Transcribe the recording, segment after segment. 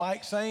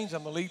Mike Sains.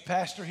 I'm the lead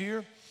pastor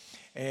here,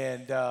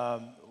 and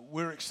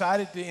we're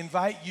excited to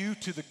invite you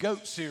to the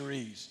GOAT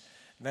series.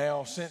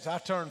 Now, since I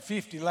turned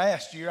 50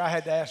 last year, I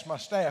had to ask my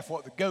staff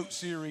what the GOAT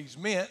series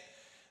meant.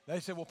 They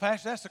said, well,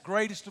 Pastor, that's the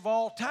greatest of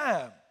all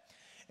time.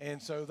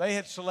 And so they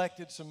had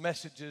selected some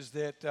messages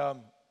that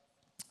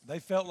they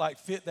felt like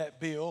fit that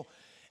bill.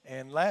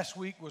 And last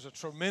week was a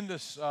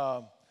tremendous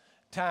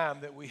time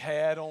that we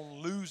had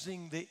on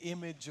losing the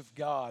image of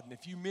God. And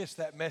if you missed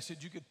that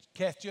message, you could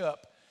catch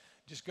up.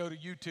 Just go to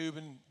YouTube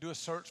and do a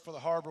search for the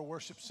Harbor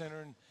Worship Center.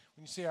 And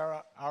when you see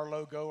our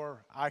logo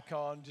or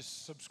icon,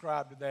 just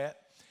subscribe to that.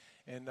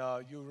 And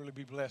you'll really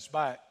be blessed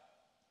by it.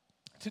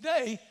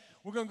 Today,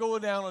 we're going to go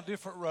down a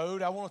different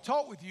road. I want to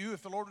talk with you,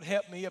 if the Lord would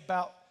help me,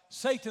 about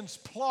Satan's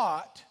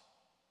plot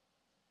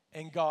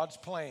and God's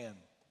plan.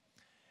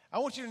 I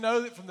want you to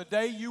know that from the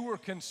day you were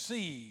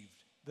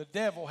conceived, the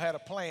devil had a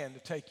plan to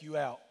take you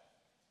out.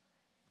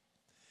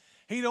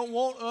 He don't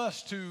want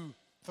us to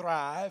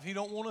thrive. He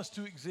don't want us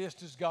to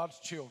exist as God's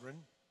children.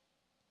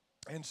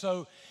 And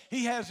so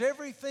he has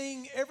every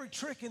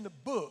trick in the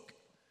book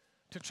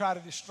to try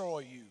to destroy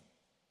you.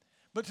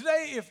 But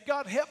today, if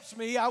God helps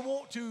me, I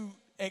want to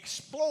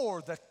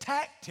explore the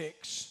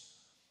tactics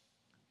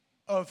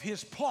of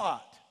his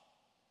plot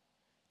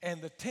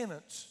and the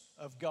tenets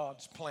of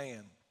God's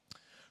plan.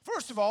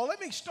 First of all, let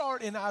me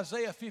start in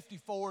Isaiah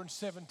 54 and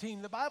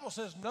 17. The Bible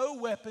says, no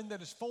weapon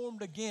that is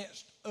formed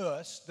against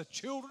us, the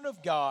children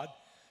of God,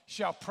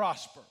 shall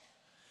prosper.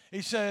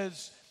 He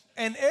says,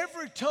 and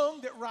every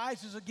tongue that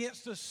rises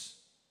against us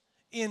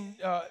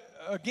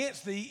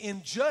against thee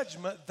in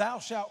judgment thou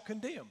shalt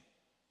condemn.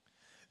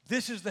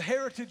 This is the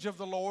heritage of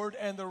the Lord,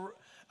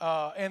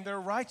 and their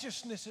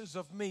righteousness is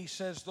of me,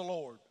 says the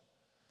Lord.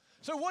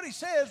 So what he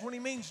says when he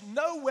means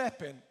no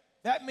weapon,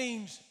 that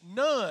means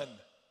none,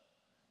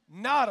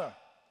 nada,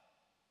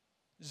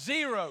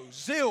 zero,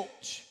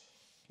 zilch.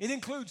 It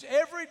includes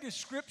every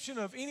description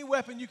of any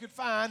weapon you could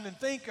find and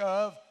think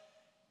of,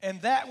 and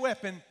that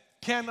weapon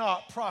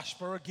cannot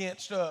prosper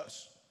against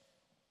us.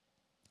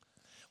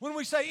 When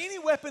we say any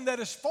weapon that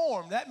is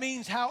formed, that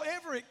means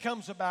however it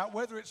comes about,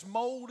 whether it's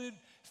molded,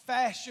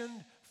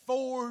 fashioned,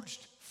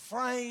 forged,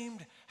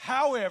 framed,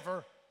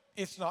 however,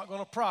 it's not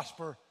going to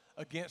prosper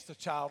against the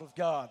child of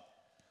God.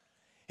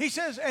 He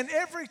says, and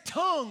every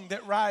tongue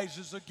that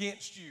rises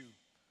against you,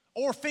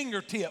 or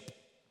fingertip,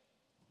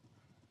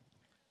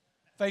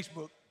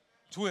 Facebook,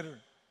 Twitter,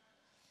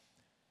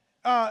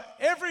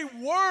 every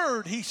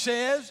word, he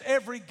says,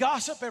 every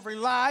gossip, every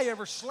lie,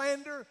 every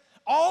slander,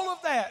 all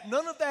of that,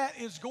 none of that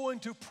is going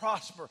to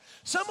prosper.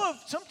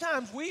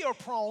 Sometimes we are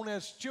prone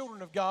as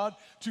children of God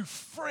to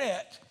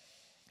fret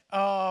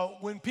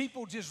when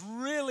people just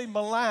really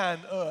malign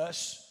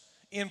us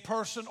in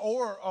person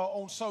or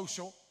on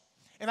social.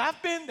 And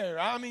I've been there.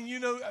 I mean, you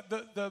know,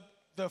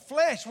 the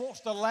flesh wants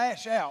to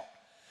lash out.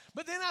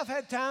 But then I've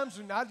had times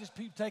when I just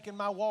be taking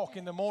my walk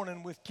in the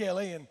morning with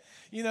Kelly, and,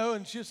 you know,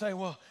 and she'll say,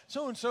 well,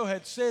 so-and-so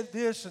had said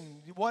this and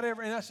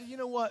whatever. And I said, you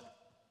know what?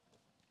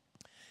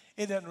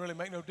 It doesn't really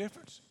make no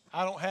difference.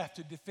 I don't have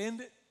to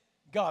defend it.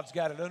 God's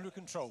got it under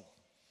control.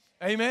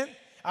 Amen?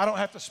 I don't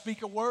have to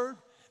speak a word.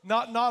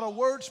 Not a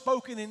word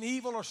spoken in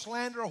evil or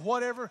slander or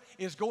whatever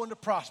is going to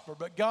prosper.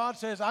 But God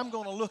says, I'm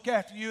going to look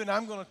after you and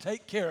I'm going to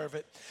take care of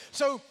it.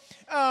 So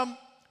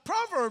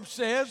Proverbs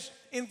says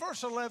in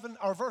verse 11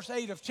 or verse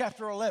 8 of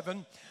chapter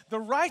 11, the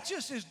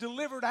righteous is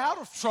delivered out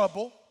of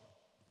trouble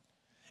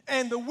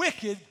and the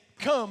wicked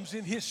comes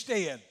in his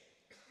stead.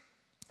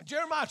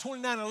 Jeremiah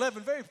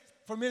 29:11, very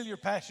familiar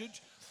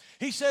passage.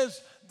 He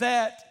says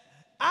that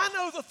I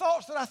know the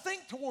thoughts that I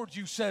think towards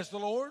you, says the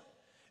Lord,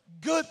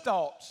 good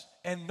thoughts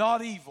and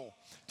not evil,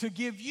 to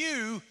give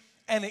you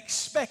an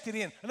expected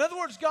end. In other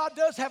words, God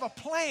does have a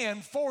plan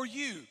for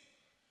you.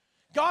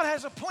 God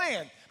has a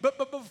plan. But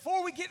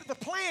before we get to the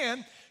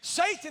plan,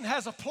 Satan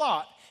has a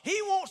plot.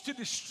 He wants to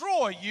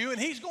destroy you,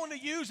 and he's going to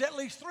use at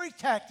least 3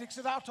 tactics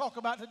that I'll talk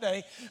about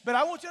today. But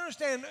I want you to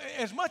understand,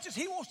 as much as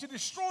he wants to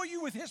destroy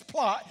you with his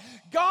plot,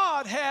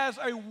 God has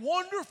a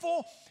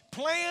wonderful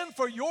plan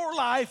for your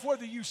life,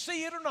 whether you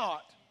see it or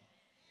not.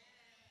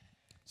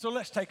 So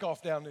let's take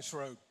off down this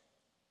road.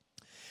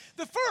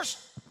 The first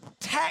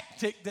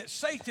tactic that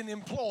Satan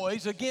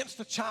employs against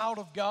the child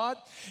of God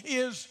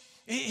is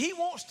he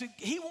wants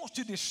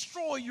to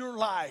destroy your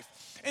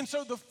life. And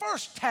so the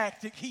first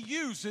tactic he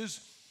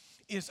uses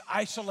is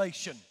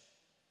isolation.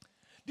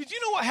 Did you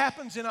know what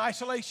happens in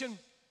isolation?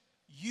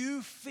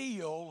 You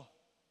feel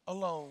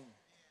alone.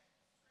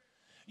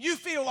 You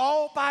feel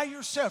all by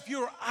yourself.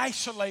 You're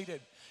isolated.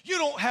 You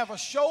don't have a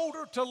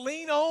shoulder to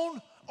lean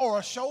on or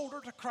a shoulder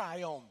to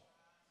cry on.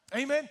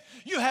 Amen.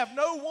 You have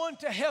no one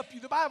to help you.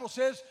 The Bible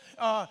says,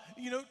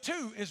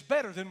 2 is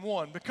better than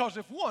 1, because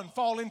if one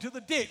fall into the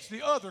ditch,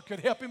 the other could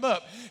help him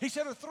up. He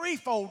said a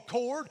 3-fold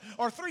cord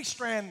or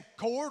 3-strand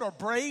cord or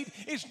braid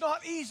is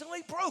not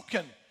easily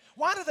broken.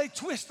 Why do they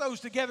twist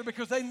those together?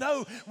 Because they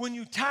know when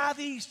you tie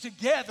these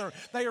together,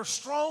 they are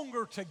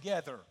stronger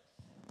together.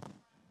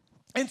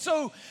 And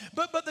so,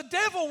 but the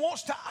devil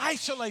wants to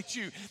isolate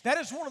you. That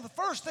is one of the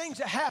first things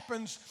that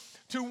happens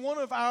to one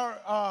of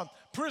our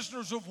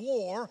prisoners of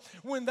war,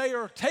 when they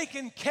are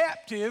taken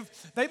captive,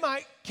 they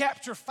might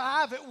capture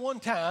 5 at one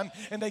time,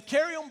 and they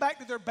carry them back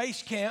to their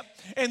base camp,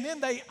 and then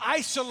they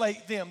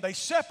isolate them. They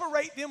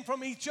separate them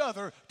from each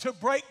other to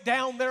break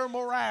down their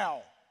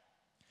morale.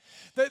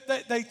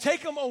 They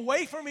take them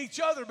away from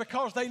each other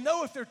because they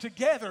know if they're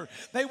together,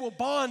 they will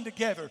bond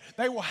together,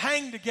 they will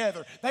hang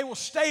together, they will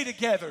stay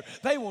together,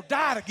 they will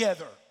die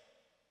together.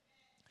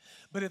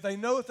 But if they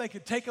know if they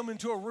could take them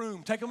into a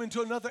room, take them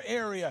into another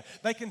area,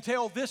 they can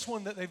tell this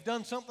one that they've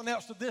done something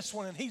else to this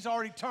one, and he's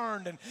already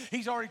turned, and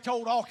he's already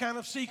told all kind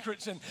of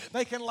secrets, and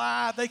they can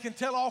lie, they can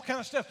tell all kind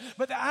of stuff.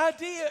 But the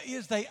idea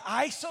is they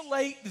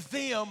isolate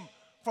them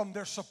from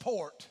their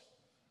support.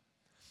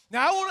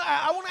 Now,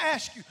 I want to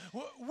ask you,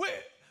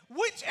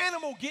 which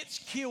animal gets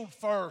killed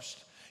first?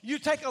 You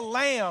take a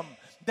lamb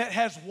that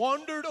has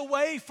wandered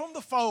away from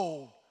the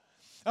fold,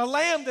 a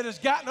lamb that has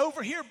gotten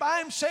over here by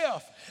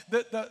himself.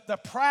 The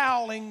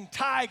prowling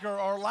tiger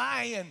or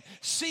lion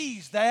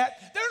sees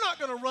that. They're not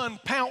going to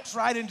pounce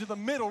right into the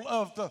middle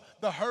of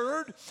the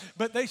herd,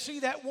 but they see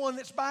that one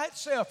that's by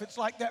itself. It's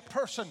like that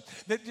person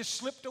that just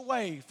slipped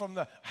away from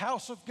the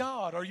house of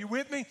God. Are you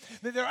with me?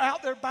 That they're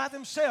out there by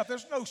themselves.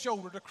 There's no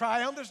shoulder to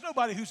cry on. There's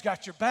nobody who's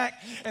got your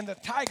back. And the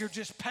tiger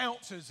just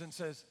pounces and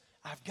says,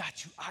 I've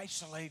got you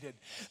isolated.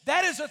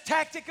 That is a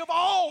tactic of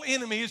all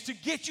enemies, to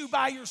get you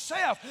by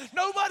yourself.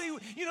 Nobody,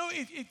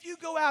 if you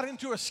go out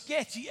into a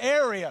sketchy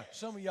area,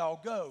 some of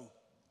y'all go.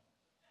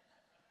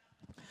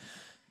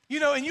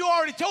 And you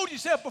already told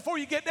yourself before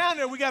you get down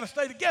there, we got to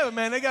stay together,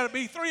 man. They got to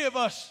be 3 of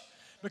us.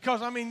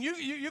 Because,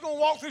 you're going to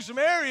walk through some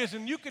areas,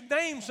 and you could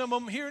name some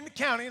of them here in the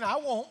county, and I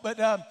won't. But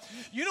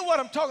you know what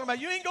I'm talking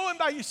about. You ain't going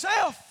by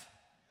yourself.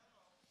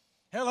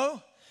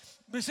 Hello?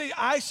 But see,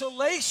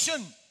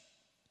 isolation.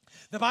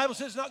 The Bible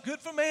says it's not good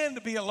for man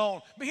to be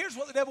alone. But here's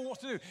what the devil wants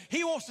to do.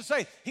 He wants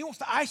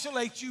to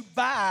isolate you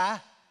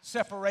by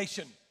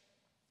separation.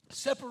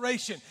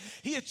 Separation.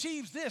 He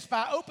achieves this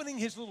by opening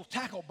his little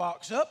tackle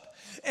box up,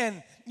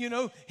 and,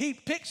 he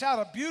picks out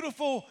a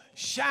beautiful,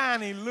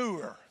 shiny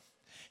lure.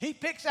 He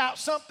picks out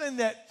something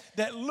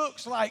that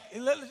looks like,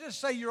 let's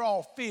just say you're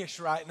all fish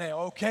right now,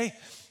 okay?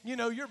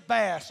 You're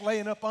bass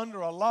laying up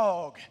under a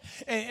log.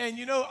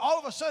 And all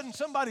of a sudden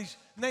somebody's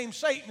named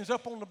Satan is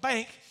up on the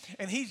bank,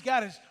 and he's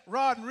got his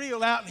rod and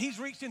reel out, and he's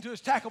reached into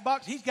his tackle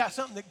box. He's got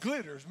something that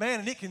glitters,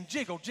 man, and it can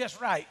jiggle just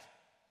right.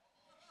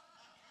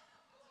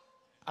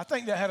 I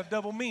think that had a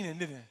double meaning,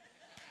 didn't it?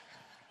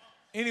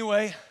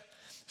 Anyway,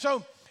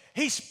 so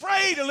he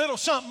sprayed a little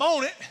something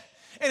on it,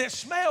 and it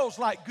smells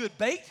like good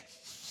bait.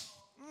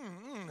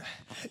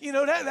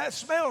 That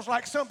smells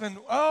like something.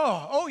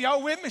 Oh,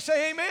 y'all with me?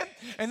 Say amen.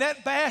 And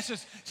that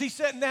bass he's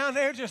sitting down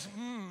there just,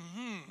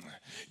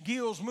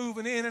 gills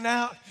moving in and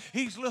out.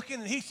 He's looking,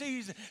 and he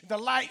sees the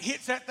light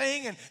hits that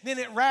thing, and then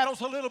it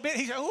rattles a little bit.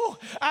 He says, "Oh,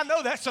 I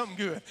know that's something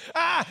good."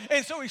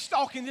 And so he's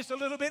stalking just a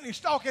little bit, and he's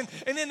stalking,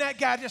 and then that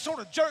guy just sort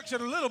of jerks it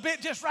a little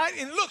bit just right,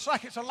 and it looks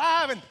like it's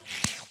alive, and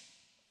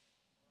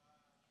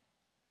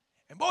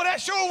boy, that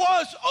sure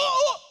was.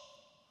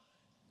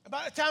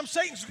 By the time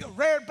Satan's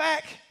reared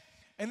back,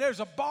 and there's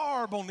a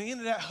barb on the end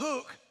of that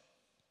hook,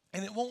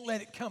 and it won't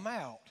let it come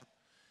out.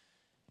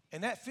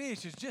 And that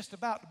fish is just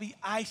about to be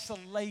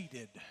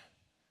isolated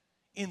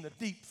in the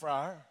deep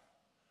fryer.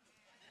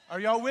 Are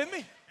y'all with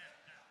me?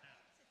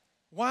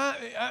 Why?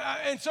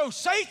 And so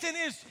Satan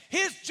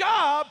his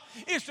job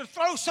is to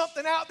throw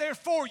something out there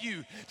for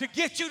you, to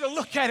get you to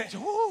look at it.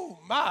 Oh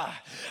my,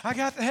 I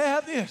got to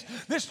have this.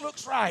 This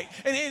looks right.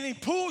 And he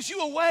pulls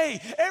you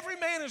away. Every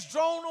man is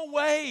drawn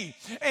away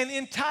and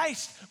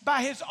enticed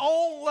by his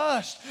own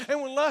lust.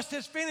 And when lust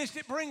is finished,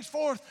 it brings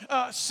forth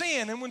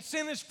sin. And when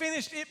sin is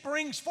finished, it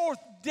brings forth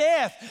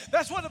death.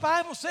 That's what the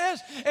Bible says.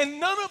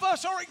 And none of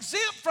us are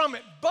exempt from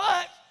it.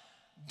 But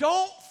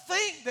don't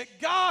think that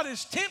God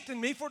is tempting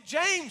me, for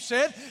James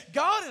said,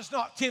 God is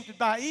not tempted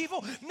by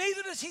evil,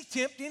 neither does he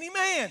tempt any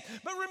man.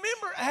 But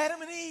remember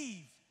Adam and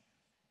Eve.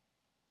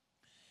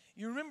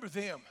 You remember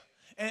them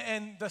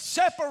and the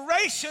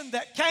separation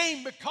that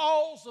came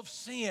because of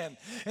sin.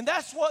 And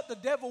that's what the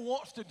devil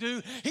wants to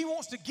do. He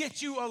wants to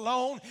get you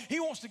alone. He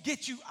wants to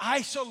get you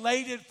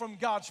isolated from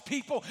God's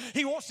people.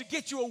 He wants to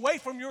get you away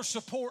from your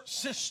support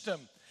system.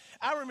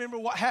 I remember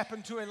what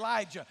happened to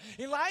Elijah.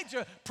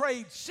 Elijah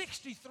prayed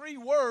 63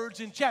 words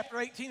in chapter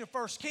 18 of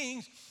 1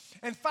 Kings,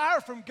 and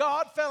fire from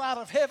God fell out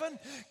of heaven,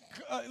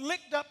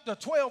 licked up the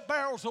 12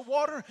 barrels of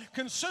water,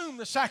 consumed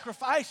the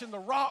sacrifice and the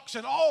rocks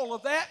and all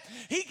of that.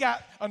 He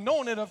got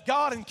anointed of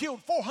God and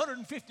killed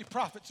 450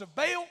 prophets of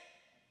Baal.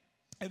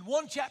 And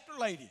one chapter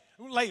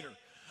later,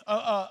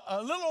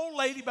 a little old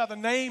lady by the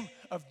name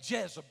of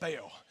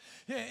Jezebel.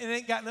 It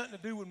ain't got nothing to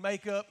do with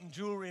makeup and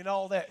jewelry and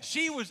all that.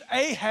 She was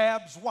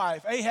Ahab's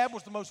wife. Ahab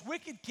was the most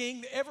wicked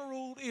king that ever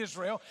ruled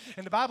Israel.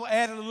 And the Bible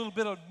added a little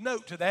bit of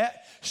note to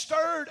that.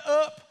 Stirred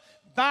up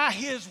by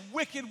his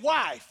wicked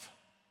wife.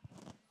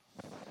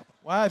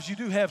 Wives, you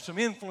do have some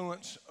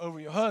influence over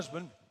your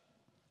husband.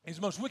 He's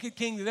the most wicked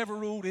king that ever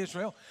ruled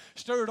Israel.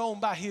 Stirred on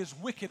by his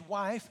wicked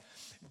wife.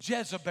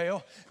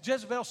 Jezebel.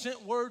 Jezebel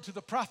sent word to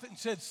the prophet and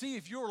said, see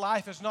if your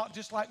life is not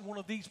just like one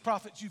of these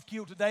prophets you've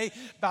killed today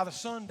by the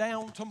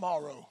sundown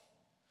tomorrow.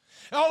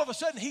 And all of a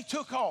sudden, he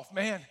took off,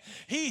 man.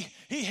 He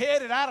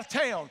headed out of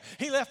town.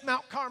 He left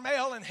Mount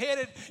Carmel and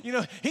headed,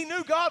 he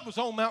knew God was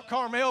on Mount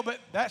Carmel, but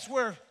that's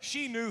where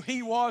she knew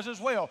he was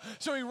as well.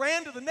 So he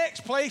ran to the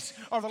next place,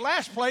 or the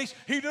last place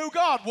he knew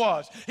God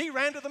was. He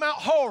ran to the Mount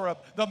Horeb,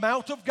 the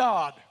Mount of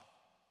God.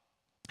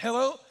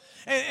 Hello?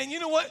 And you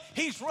know what?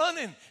 He's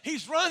running,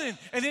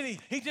 and then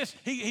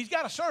he's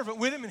got a servant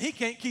with him, and he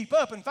can't keep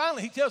up. And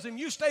finally, he tells him,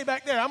 you stay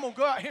back there. I'm going to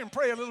go out here and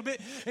pray a little bit.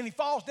 And he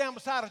falls down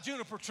beside a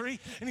juniper tree,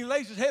 and he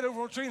lays his head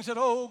over a tree and said,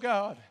 oh,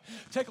 God,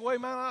 take away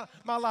my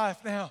life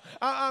now.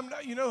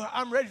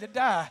 I'm ready to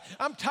die.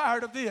 I'm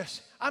tired of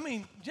this. I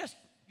mean, just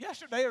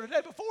yesterday or the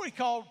day before, he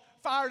called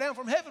fire down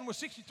from heaven with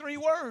 63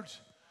 words.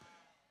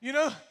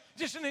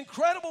 Just an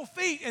incredible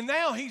feat, and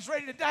now he's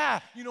ready to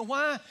die. You know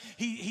why?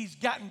 He's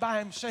gotten by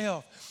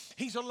himself.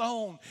 He's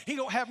alone. He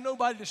don't have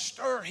nobody to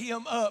stir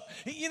him up.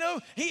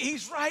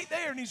 He's right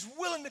there, and he's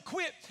willing to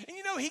quit. And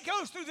he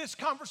goes through this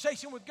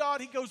conversation with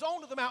God. He goes on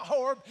to the Mount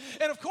Horeb,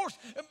 and of course,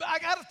 I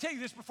got to tell you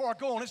this before I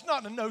go on. It's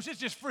not in the notes. It's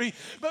just free.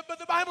 But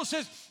the Bible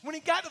says when he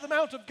got to the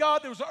Mount of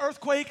God, there was an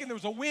earthquake, and there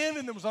was a wind,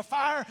 and there was a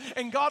fire,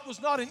 and God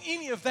was not in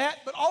any of that.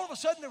 But all of a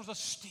sudden, there was a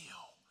still,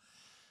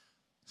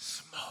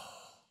 small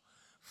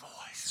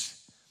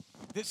voice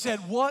that said,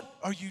 what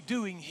are you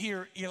doing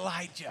here,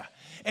 Elijah?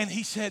 And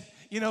he said,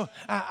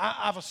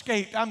 I've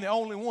escaped. I'm the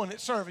only one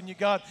that's serving you,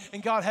 God.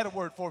 And God had a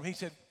word for him. He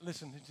said,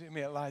 listen to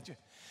me, Elijah.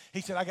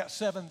 He said, I got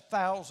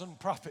 7,000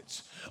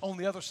 prophets on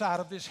the other side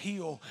of this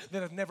hill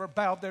that have never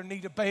bowed their knee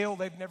to Baal.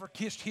 They've never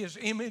kissed his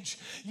image.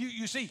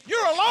 You see,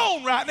 you're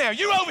alone right now.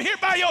 You're over here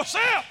by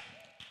yourself.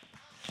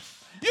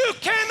 You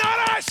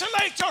cannot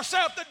isolate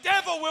yourself. The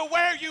devil will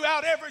wear you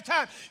out every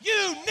time.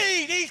 You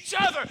need each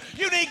other.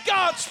 You need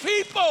God's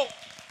people.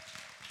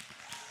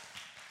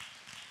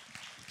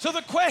 So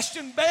the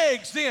question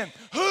begs then,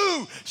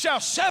 who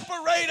shall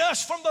separate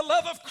us from the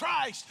love of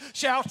Christ?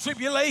 Shall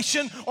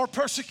tribulation or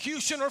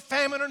persecution or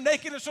famine or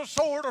nakedness or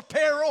sword or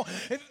peril?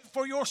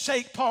 For your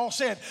sake, Paul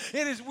said,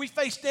 we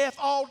face death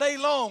all day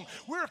long.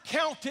 We're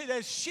counted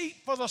as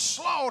sheep for the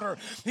slaughter.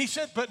 He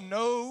said, but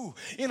no,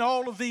 in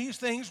all of these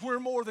things,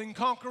 we're more than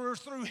conquerors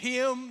through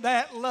him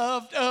that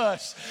loved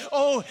us.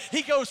 Oh,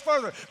 he goes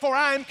further. For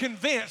I am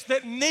convinced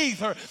that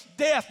neither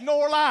death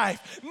nor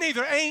life,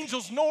 neither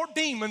angels nor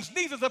demons,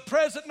 neither the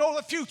present nor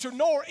the future,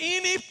 nor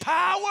any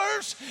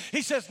powers,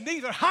 he says,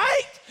 neither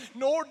height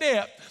nor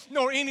depth,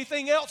 nor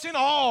anything else in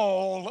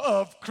all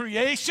of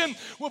creation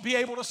will be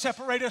able to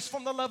separate us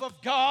from the love of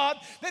God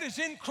that is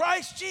in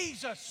Christ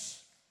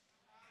Jesus.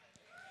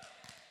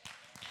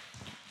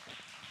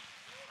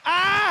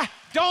 I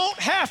don't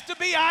have to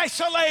be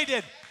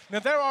isolated. Now,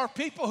 there are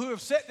people who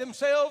have set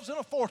themselves in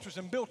a fortress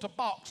and built a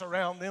box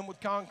around them with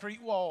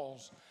concrete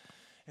walls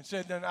and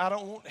said, then I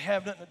don't want to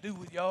have nothing to do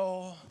with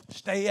y'all.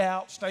 Stay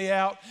out, stay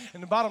out.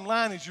 And the bottom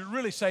line is you're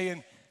really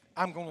saying,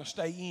 I'm going to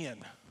stay in.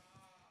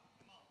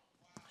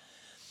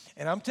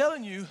 And I'm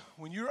telling you,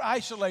 when you're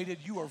isolated,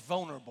 you are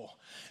vulnerable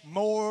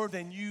more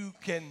than you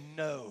can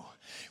know.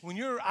 When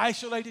you're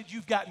isolated,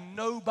 you've got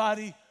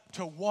nobody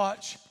to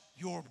watch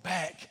your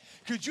back.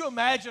 Could you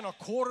imagine a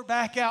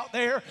quarterback out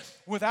there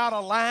without a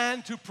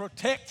line to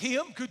protect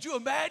him? Could you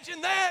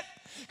imagine that?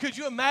 Could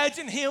you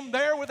imagine him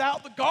there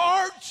without the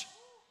guards?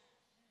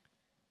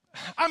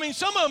 I mean,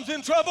 some of them's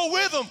in trouble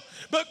with them,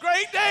 but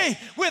great day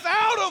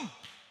without them.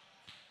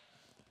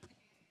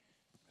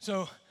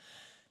 So,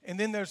 and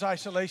then there's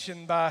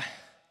isolation by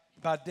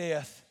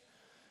death.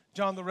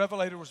 John the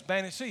Revelator was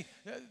banished. See,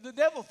 the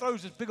devil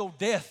throws this big old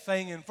death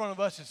thing in front of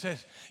us and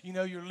says,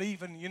 you're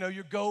leaving,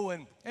 you're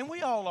going. And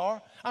we all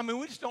are. I mean,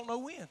 we just don't know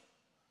when.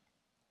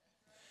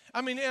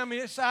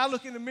 I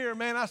look in the mirror,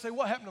 man, I say,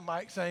 what happened to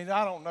Mike Sainz?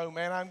 I don't know,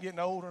 man. I'm getting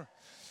older.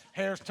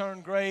 Hair's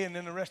turned gray, and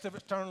then the rest of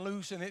it's turned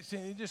loose, and it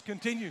just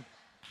continues.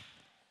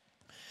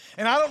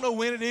 And I don't know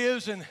when it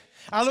is, and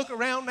I look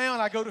around now,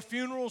 and I go to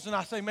funerals, and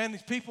I say, man,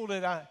 these people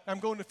that I'm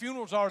going to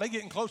funerals are they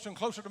getting closer and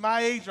closer to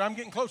my age, or I'm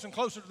getting closer and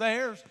closer to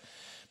theirs?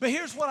 But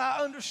here's what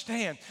I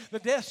understand. The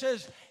death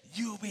says,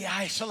 you'll be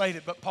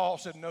isolated. But Paul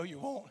said, no, you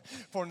won't.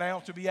 For now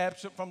to be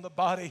absent from the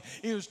body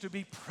is to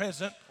be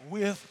present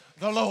with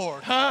the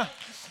Lord.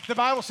 The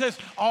Bible says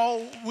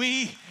all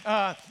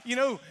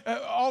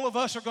of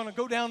us are going to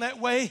go down that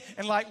way,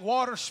 and like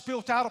water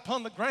spilt out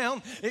upon the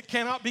ground, it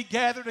cannot be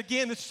gathered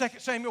again. This is 2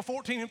 Samuel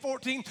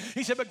 14:14.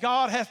 He said, but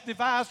God hath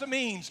devised a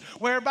means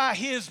whereby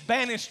his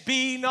banished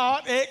be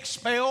not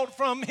expelled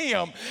from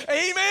him.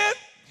 Amen.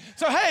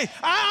 So, hey,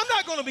 I'm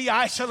not going to be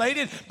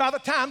isolated. By the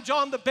time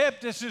John the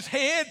Baptist's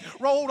head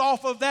rolled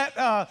off of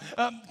that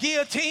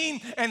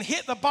guillotine and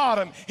hit the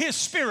bottom, his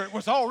spirit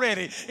was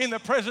already in the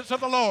presence of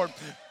the Lord.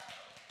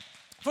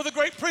 For the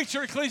great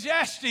preacher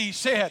Ecclesiastes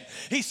said,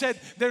 he said,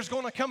 there's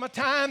going to come a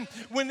time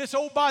when this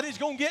old body's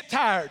going to get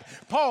tired.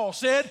 Paul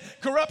said,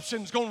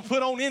 corruption's going to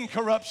put on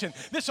incorruption.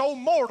 This old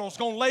mortal's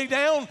going to lay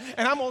down,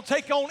 and I'm going to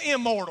take on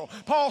immortal.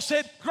 Paul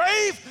said,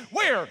 grave,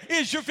 where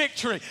is your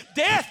victory?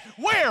 Death,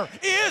 where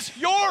is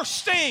your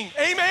sting?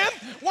 Amen?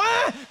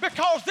 Why?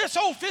 Because this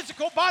old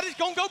physical body's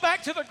going to go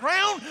back to the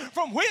ground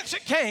from whence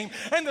it came,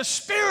 and the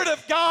Spirit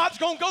of God's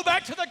going to go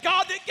back to the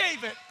God that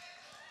gave it.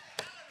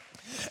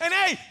 And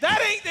hey,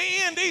 that ain't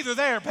the end either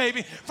there,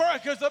 baby.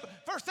 Because the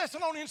 1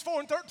 Thessalonians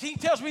 4:13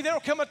 tells me there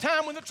will come a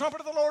time when the trumpet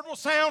of the Lord will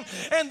sound,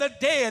 and the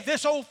dead,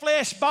 this old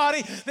flesh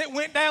body that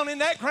went down in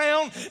that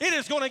ground, it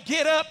is going to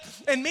get up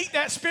and meet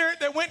that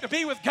spirit that went to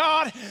be with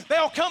God.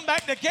 They'll come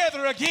back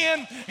together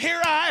again.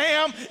 Here I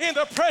am in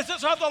the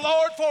presence of the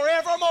Lord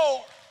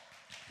forevermore.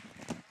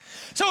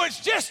 So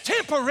it's just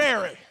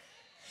temporary.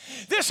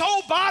 This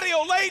whole body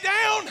will lay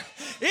down.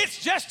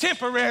 It's just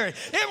temporary.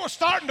 It was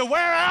starting to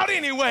wear out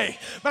anyway.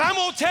 But I'm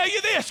going to tell you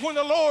this, when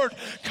the Lord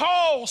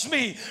calls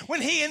me,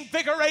 when He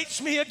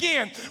invigorates me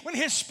again, when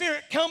His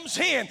Spirit comes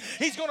in,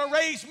 He's going to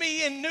raise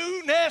me in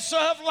newness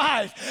of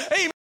life.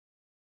 Amen.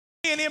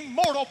 An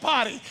immortal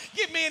body.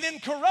 Give me an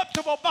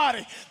incorruptible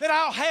body that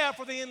I'll have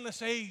for the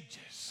endless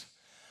ages.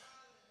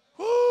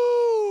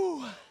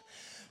 Woo!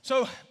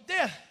 So,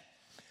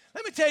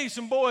 let me tell you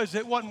some boys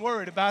that wasn't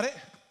worried about it.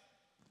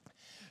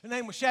 The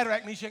name was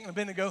Shadrach, Meshach, and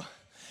Abednego.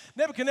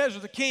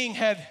 Nebuchadnezzar, the king,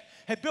 had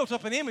built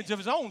up an image of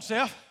his own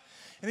self.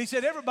 And he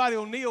said, everybody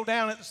will kneel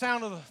down at the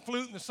sound of the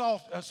flute and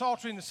the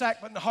psaltery and the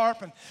sackbut and the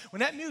harp. And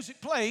when that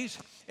music plays,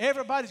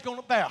 everybody's going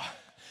to bow.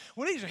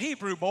 Well, these are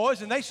Hebrew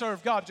boys, and they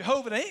serve God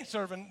Jehovah. They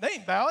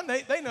ain't bowing.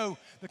 They know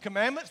the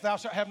commandments. Thou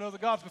shalt have no other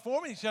gods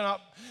before me. You shall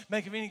not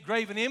make of any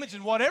graven image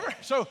and whatever.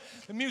 So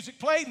the music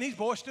played, and these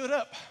boys stood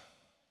up.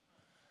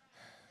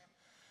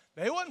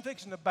 They wasn't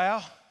fixing to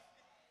bow.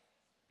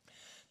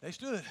 They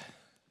stood.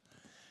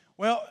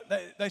 Well,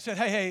 they said,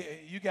 hey,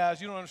 you guys,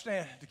 you don't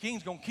understand. The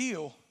king's going to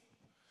kill.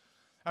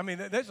 I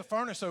mean, there's a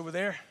furnace over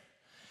there.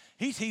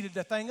 He's heated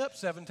the thing up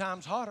 7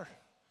 times hotter.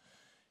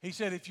 He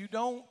said, if you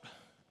don't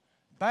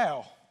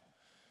bow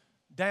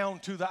down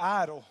to the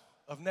idol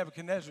of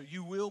Nebuchadnezzar,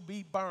 you will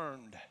be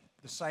burned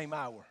the same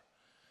hour.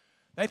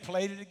 They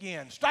played it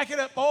again. Strike it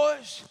up,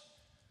 boys.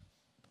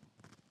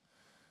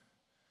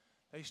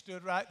 They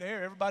stood right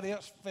there. Everybody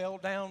else fell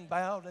down,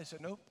 bowed. They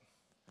said, nope.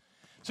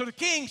 So the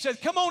king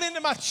said, come on into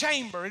my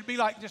chamber. It'd be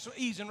like just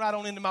easing right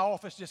on into my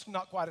office, just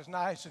not quite as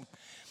nice. And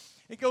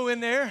he'd go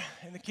in there,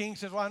 and the king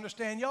says, well, I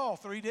understand y'all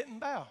 3 didn't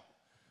bow.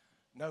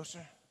 No,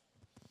 sir.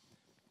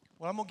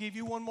 Well, I'm going to give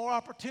you one more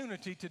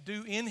opportunity to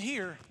do in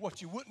here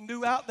what you wouldn't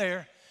do out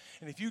there.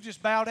 And if you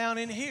just bow down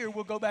in here,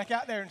 we'll go back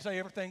out there and say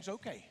everything's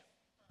okay.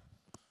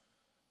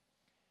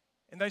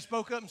 And they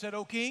spoke up and said,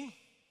 oh, king,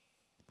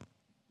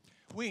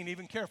 we ain't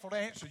even careful to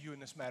answer you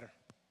in this matter.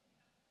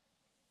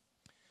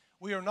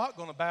 We are not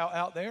going to bow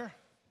out there,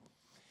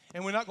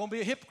 and we're not going to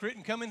be a hypocrite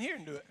and come in here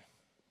and do it.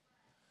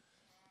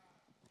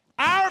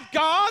 Our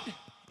God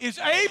is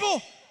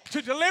able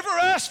to deliver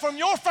us from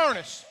your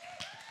furnace.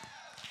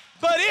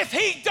 But if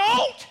He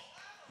don't,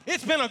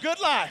 it's been a good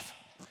life.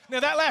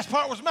 Now, that last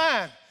part was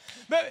mine.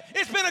 But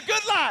it's been a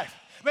good life.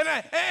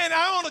 And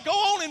I want to go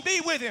on and be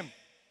with Him.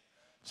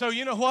 So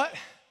you know what?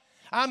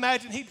 I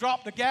imagine He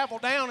dropped the gavel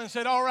down and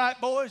said, all right,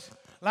 boys,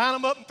 line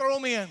them up and throw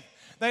them in.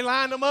 They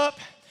lined them up.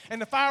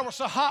 And the fire was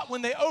so hot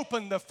when they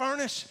opened the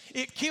furnace,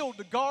 it killed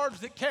the guards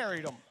that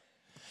carried them.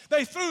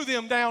 They threw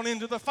them down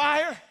into the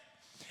fire.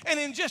 And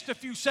in just a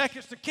few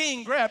seconds, the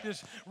king grabbed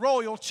his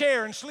royal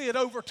chair and slid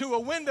over to a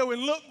window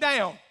and looked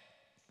down.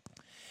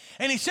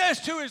 And he says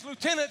to his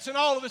lieutenants and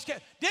all of his,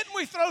 didn't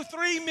we throw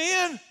 3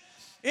 men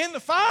in the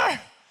fire?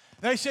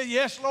 They said,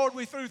 yes, Lord,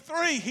 we threw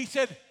 3. He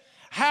said,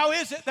 how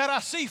is it that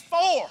I see 4?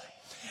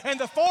 And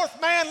the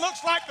 4th man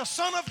looks like the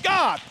Son of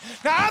God.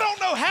 Now, I don't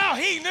know how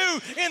he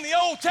knew in the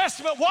Old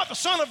Testament what the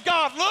Son of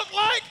God looked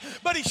like,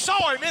 but he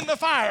saw Him in the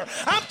fire.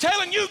 I'm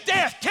telling you,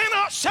 death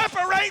cannot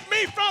separate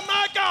me from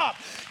my God.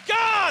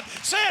 God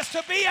says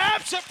to be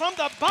absent from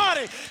the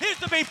body is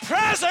to be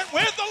present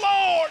with the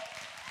Lord.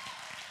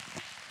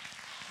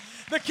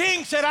 The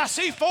king said, I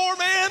see 4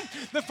 men.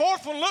 The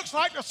 4th one looks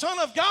like the Son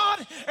of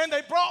God. And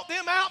they brought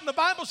them out, and the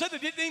Bible said they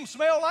didn't even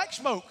smell like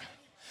smoke.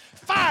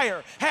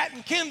 Fire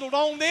hadn't kindled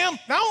on them.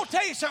 Now, I want to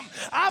tell you something.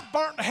 I've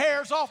burnt the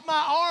hairs off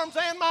my arms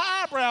and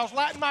my eyebrows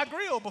lighting my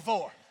grill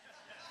before.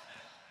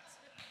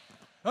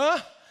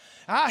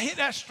 I hit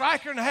that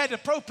striker and I had the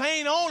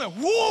propane on,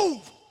 and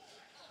whoo!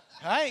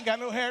 I ain't got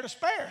no hair to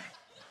spare.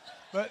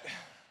 But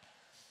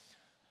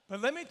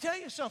let me tell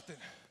you something.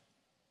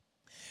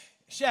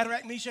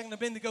 Shadrach, Meshach, and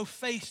Abednego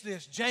faced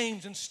this.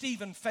 James and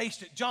Stephen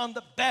faced it. John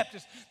the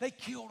Baptist, they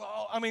killed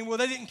all.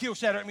 They didn't kill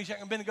Shadrach, Meshach,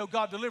 and Abednego.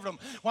 God delivered them.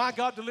 Why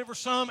God delivers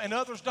some and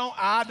others don't,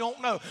 I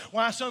don't know.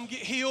 Why some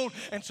get healed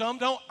and some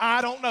don't,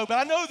 I don't know. But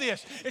I know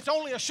this. It's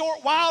only a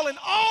short while, and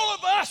all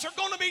of us are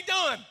going to be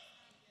done.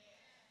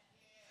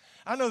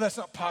 I know that's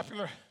not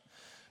popular,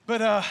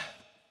 but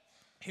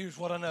here's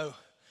what I know.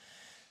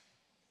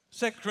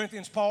 2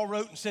 Corinthians, Paul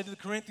wrote and said to the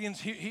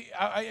Corinthians, you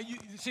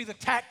see the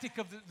tactic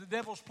of the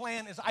devil's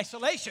plan is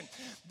isolation.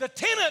 The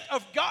tactic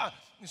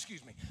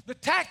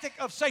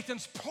of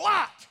Satan's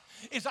plot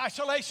is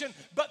isolation,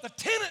 but the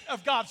tenet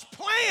of God's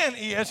plan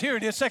is, here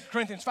it is, 2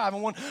 Corinthians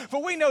 5:1,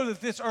 for we know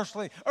that this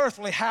earthly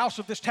house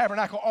of this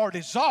tabernacle are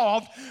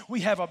dissolved.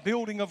 We have a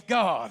building of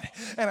God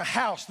and a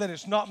house that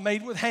is not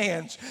made with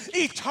hands,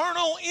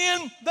 eternal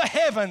in the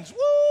heavens.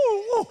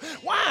 Woo, woo.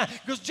 Why?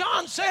 Because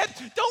John said,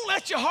 don't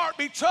let your heart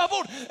be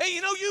troubled. Hey,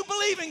 you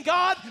believe in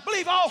God,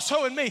 believe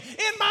also in me.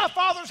 In my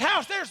Father's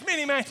house there's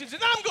many mansions,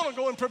 and I'm going to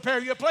go and prepare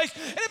you a place.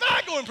 And if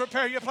I go and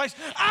prepare you a place,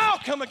 I'll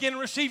come again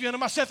and receive you unto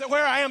myself, that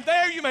where I am,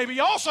 there you may be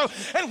also,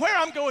 and where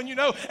I'm going, and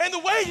the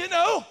way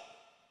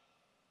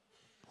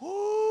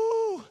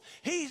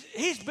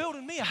he's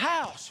building me a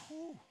house.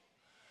 Ooh,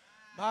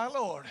 my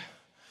Lord.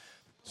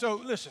 So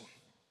listen,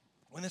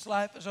 when this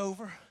life is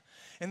over,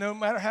 and no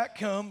matter how it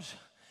comes,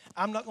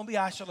 I'm not going to be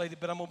isolated,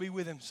 but I'm going to be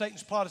with him.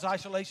 Satan's plot is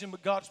isolation,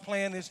 but God's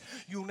plan is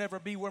you'll never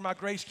be where my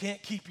grace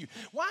can't keep you.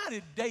 Why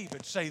did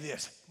David say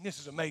this? This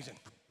is amazing.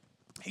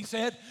 He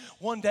said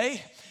one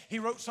day, he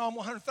wrote Psalm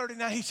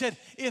 139, he said,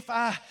 if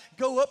I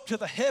go up to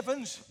the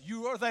heavens,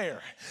 you are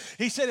there.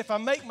 He said, if I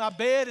make my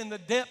bed in the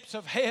depths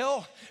of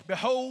hell,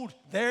 behold,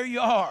 there you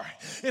are.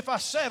 If I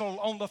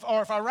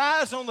if I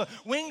rise on the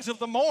wings of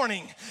the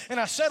morning, and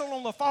I settle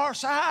on the far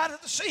side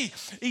of the sea,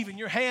 even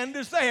your hand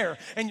is there,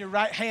 and your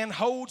right hand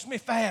holds me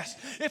fast.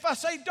 If I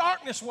say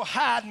darkness will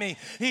hide me,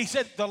 he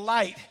said, the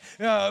light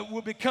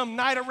will become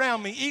night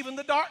around me, even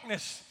the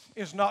darkness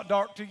is not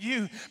dark to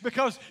you,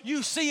 because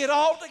you see it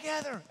all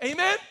together.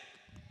 Amen?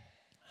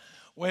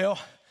 Well,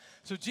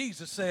 so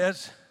Jesus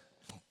says,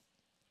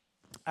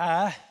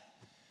 I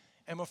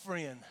am a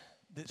friend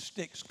that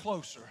sticks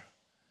closer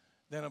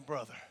than a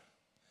brother.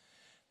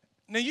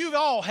 Now, you've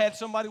all had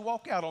somebody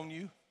walk out on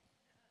you.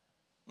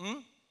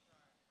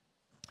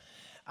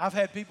 I've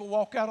had people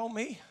walk out on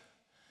me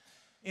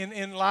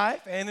in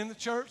life and in the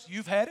church.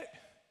 You've had it,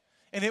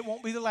 and it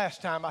won't be the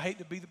last time. I hate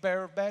to be the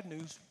bearer of bad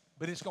news,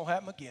 but it's going to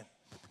happen again.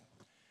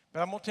 But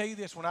I'm going to tell you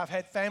this, when I've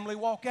had family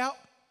walk out,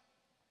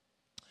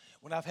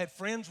 when I've had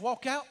friends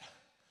walk out,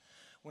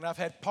 when I've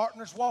had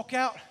partners walk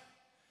out,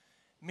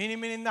 many,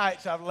 many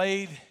nights I've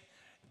laid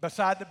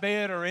beside the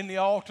bed or in the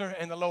altar,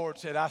 and the Lord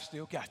said, I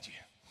still got you.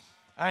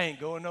 I ain't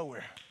going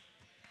nowhere.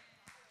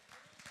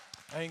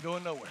 I ain't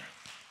going nowhere.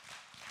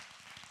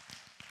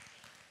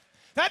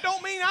 That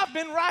don't mean I've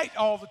been right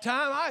all the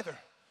time either.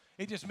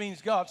 It just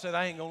means God said,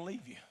 I ain't going to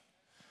leave you.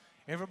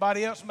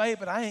 Everybody else may,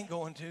 but I ain't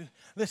going to.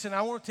 Listen,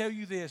 I want to tell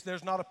you this.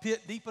 There's not a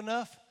pit deep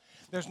enough.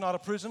 There's not a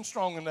prison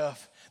strong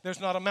enough. There's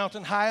not a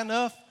mountain high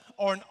enough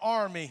or an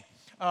army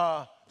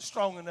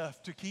strong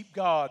enough to keep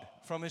God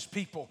from his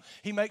people.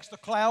 He makes the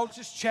clouds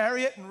his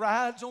chariot and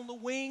rides on the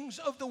wings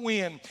of the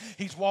wind.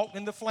 He's walked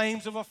in the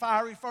flames of a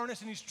fiery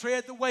furnace, and he's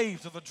tread the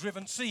waves of a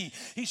driven sea.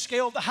 He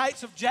scaled the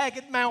heights of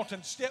jagged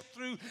mountains, stepped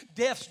through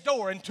death's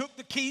door, and took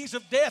the keys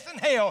of death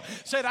and hell.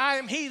 Said, I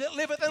am he that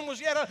liveth and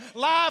was yet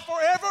alive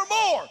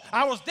forevermore.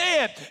 I was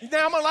dead,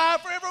 now I'm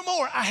alive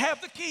forevermore. I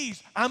have the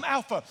keys. I'm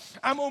Alpha,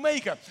 I'm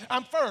Omega,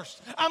 I'm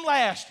first, I'm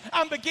last,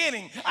 I'm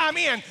beginning, I'm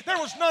in. There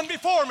was none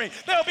before me,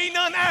 there'll be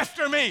none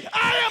after me.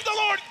 I am the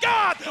Lord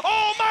God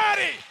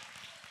Almighty.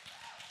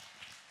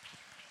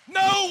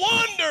 No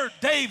wonder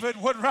David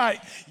would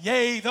write,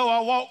 yea, though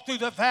I walk through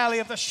the valley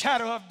of the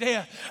shadow of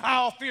death,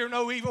 I'll fear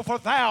no evil, for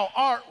thou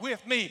art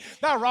with me.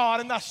 Thy rod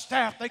and thy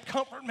staff, they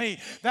comfort me.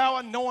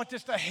 Thou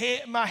anointest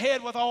my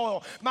head with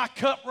oil. My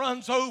cup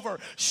runs over.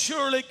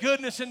 Surely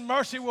goodness and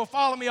mercy will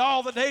follow me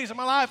all the days of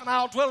my life, and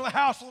I'll dwell in the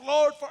house of the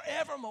Lord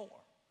forevermore.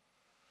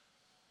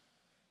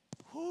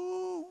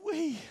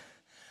 Woo-wee.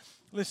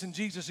 Listen,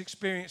 Jesus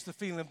experienced the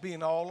feeling of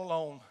being all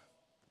alone.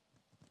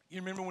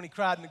 You remember when he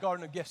cried in the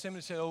Garden of Gethsemane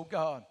and said, oh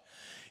God,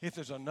 if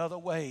there's another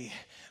way,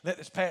 let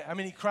this pass. I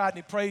mean, he cried and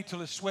he prayed till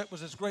his sweat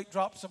was as great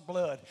drops of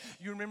blood.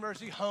 You remember as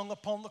he hung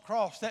upon the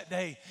cross that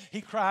day,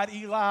 he cried,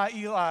 Eli,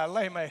 Eli,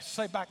 lema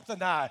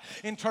sabachthani.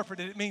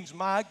 Interpreted, it means,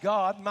 my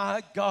God,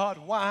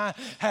 why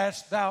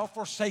hast thou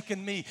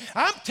forsaken me?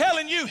 I'm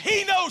telling you,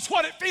 he knows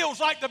what it feels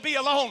like to be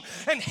alone.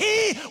 And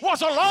he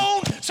was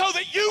alone so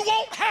that you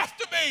won't have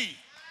to be.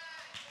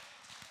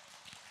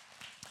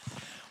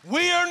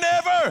 We are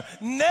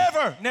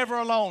never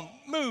alone.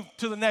 Move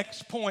to the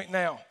next point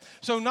now.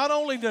 So not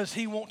only does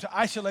he want to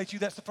isolate you,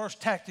 that's the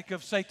first tactic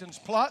of Satan's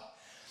plot.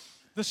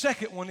 The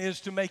second one is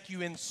to make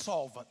you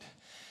insolvent.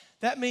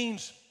 That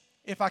means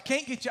if I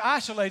can't get you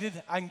isolated,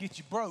 I can get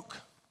you broke.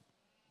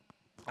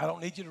 I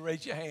don't need you to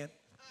raise your hand.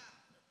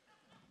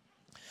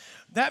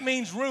 That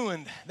means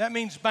ruined. That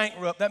means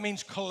bankrupt. That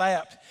means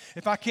collapsed.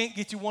 If I can't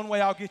get you one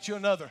way, I'll get you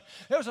another.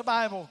 There was a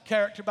Bible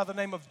character by the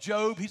name of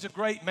Job. He's a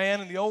great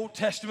man in the Old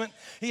Testament.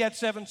 He had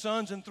 7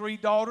 sons and 3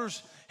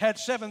 daughters, had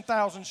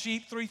 7,000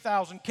 sheep,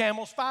 3,000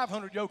 camels,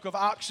 500 yoke of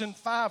oxen,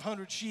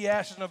 500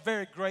 she-asses, and a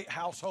very great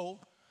household.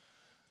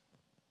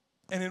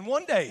 And in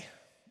one day,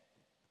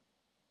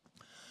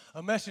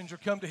 a messenger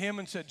come to him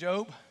and said,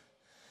 Job,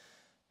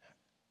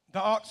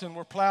 the oxen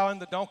were plowing,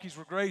 the donkeys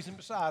were grazing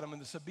beside them,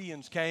 and the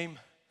Sabaeans came,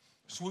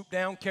 swooped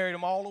down, carried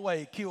them all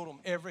away, killed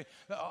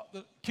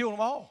them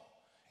all,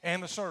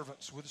 and the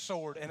servants with the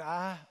sword. And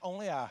I,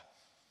 only I,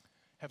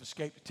 have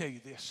escaped to tell you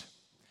this.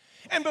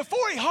 And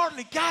before he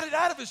hardly got it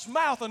out of his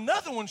mouth,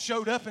 another one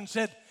showed up and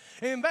said,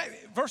 in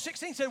verse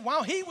 16 said,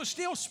 while he was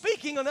still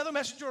speaking, another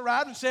messenger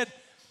arrived and said,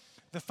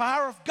 the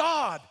fire of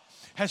God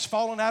has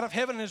fallen out of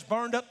heaven and has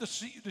burned up the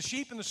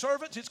sheep and the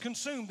servants. It's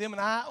consumed them,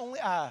 and I, only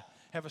I,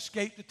 have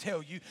escaped to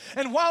tell you.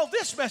 And while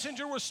this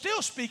messenger was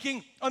still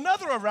speaking,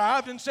 another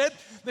arrived and said,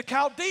 the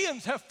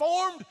Chaldeans have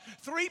formed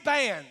 3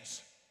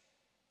 bands.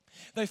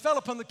 They fell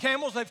upon the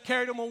camels, they've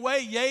carried them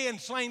away, yea, and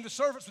slain the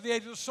servants with the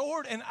edge of the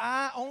sword, and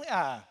I, only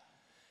I,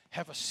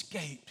 have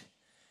escaped.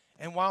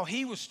 And while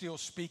he was still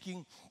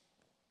speaking,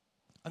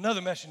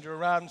 another messenger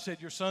arrived and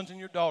said, your sons and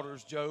your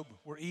daughters, Job,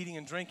 were eating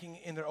and drinking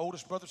in their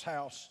oldest brother's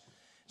house.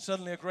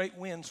 Suddenly a great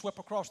wind swept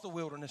across the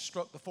wilderness,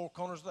 struck the 4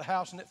 corners of the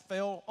house, and it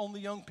fell on the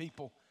young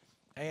people,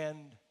 and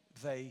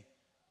they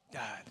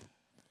died.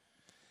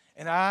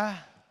 And I,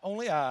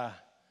 only I,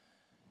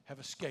 have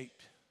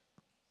escaped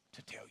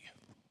to tell you.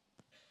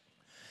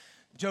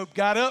 Job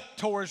got up,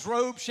 tore his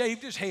robe,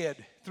 shaved his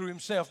head, threw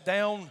himself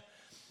down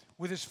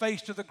with his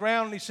face to the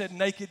ground, and he said,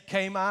 naked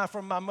came I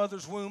from my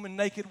mother's womb, and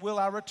naked will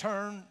I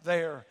return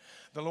there.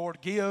 The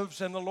Lord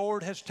gives, and the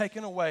Lord has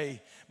taken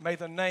away. May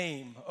the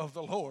name of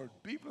the Lord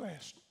be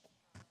blessed.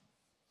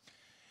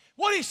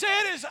 What he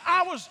said is,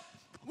 1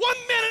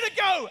 minute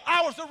ago,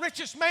 I was the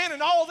richest man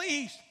in all the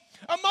East.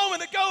 A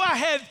moment ago, I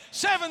had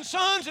 7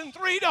 sons and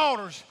 3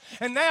 daughters.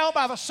 And now,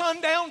 by the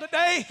sundown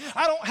today,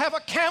 I don't have a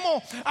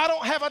camel, I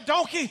don't have a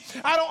donkey,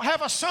 I don't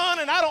have a son,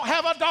 and I don't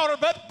have a daughter.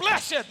 But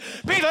blessed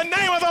be the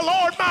name of the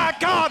Lord my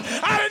God.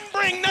 I didn't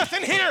bring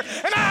nothing here,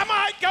 and I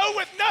might go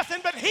with nothing,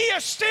 but he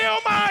is still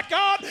my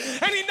God,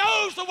 and he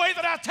knows the way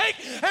that I take.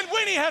 And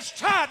when he has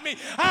tried me,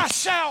 I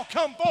shall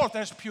come forth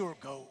as pure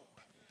gold.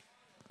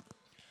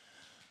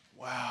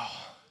 Wow.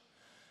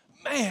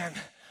 Man.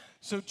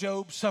 So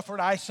Job suffered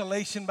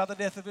isolation by the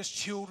death of his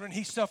children.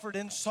 He suffered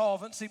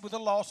insolvency with the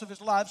loss of his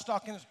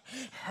livestock and his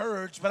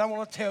herds. But I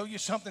want to tell you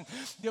something.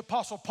 The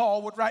Apostle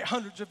Paul would write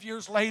hundreds of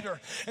years later,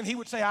 and he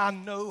would say, I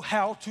know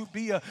how to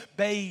be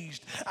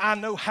abased. I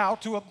know how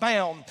to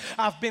abound.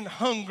 I've been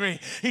hungry.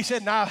 He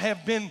said, and I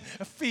have been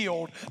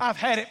filled. I've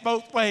had it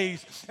both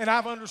ways, and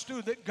I've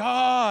understood that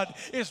God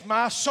is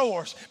my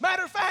source.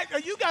 Matter of fact,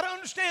 you got to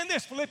understand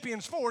this,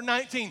 Philippians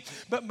 4:19.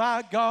 But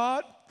my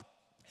God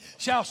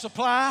shall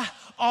supply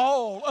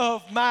all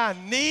of my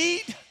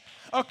need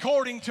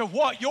according to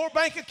what? Your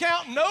bank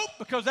account? Nope,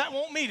 because that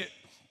won't meet it.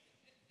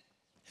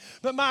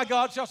 But my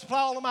God shall supply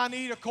all of my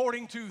need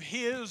according to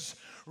his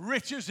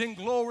riches in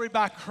glory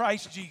by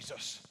Christ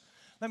Jesus.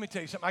 Let me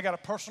tell you something. I got a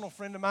personal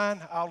friend of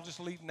mine. I'll just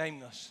leave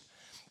nameless.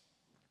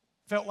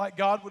 Felt like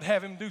God would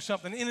have him do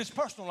something in his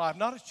personal life,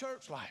 not his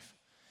church life.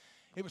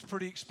 It was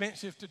pretty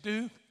expensive to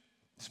do.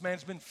 This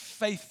man's been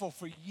faithful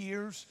for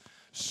years,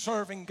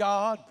 serving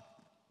God,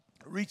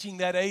 reaching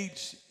that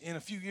age in a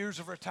few years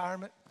of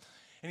retirement.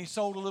 And he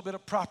sold a little bit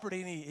of property,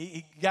 and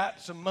he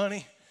got some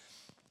money.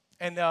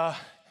 And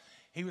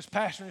he was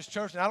pastoring his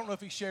church, and I don't know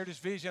if he shared his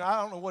vision.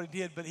 I don't know what he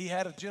did, but he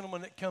had a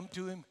gentleman that come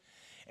to him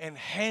and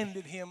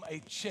handed him a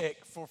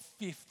check for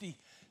 $50,000.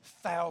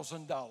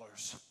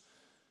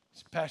 He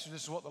said, Pastor,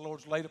 this is what the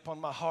Lord's laid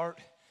upon my heart.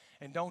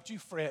 And don't you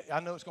fret. I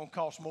know it's going to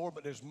cost more,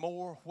 but there's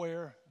more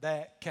where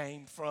that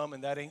came from,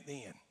 and that ain't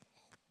the end.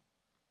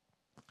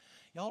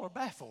 Y'all are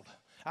baffled.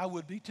 I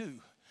would be too.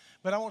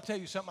 But I want to tell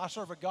you something. I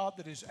serve a God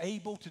that is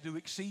able to do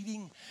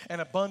exceeding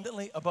and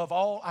abundantly above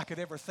all I could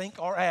ever think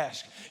or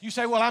ask. You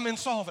say, well, I'm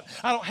insolvent.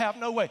 I don't have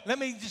no way. Let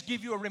me just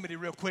give you a remedy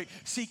real quick.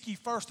 Seek ye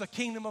first the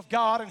kingdom of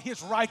God and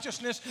his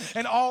righteousness,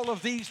 and all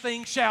of these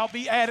things shall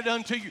be added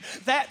unto you.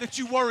 That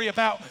you worry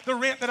about, the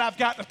rent that I've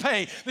got to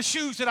pay, the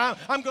shoes that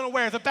I'm going to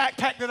wear, the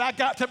backpack that I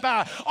got to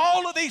buy,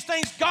 all of these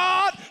things,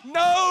 God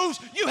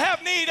knows you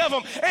have need of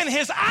them. And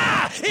his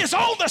eye is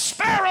on the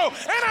sparrow,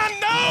 and I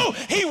know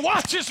he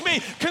watches me.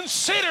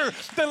 Consider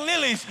the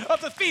lilies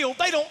of the field.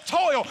 They don't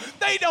toil,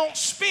 they don't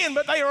spin,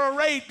 but they are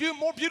arrayed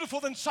more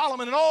beautiful than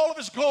Solomon in all of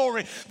his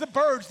glory. The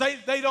birds, they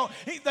don't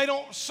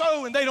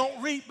sow and they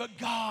don't reap, but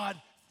God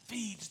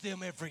feeds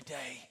them every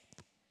day.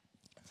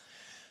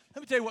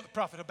 Let me tell you what the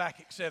prophet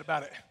Habakkuk said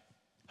about it.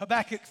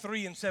 Habakkuk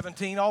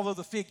 3:17, although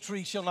the fig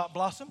tree shall not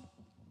blossom,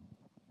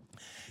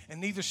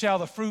 and neither shall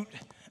the fruit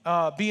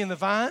be in the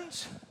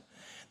vines,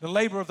 the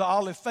labor of the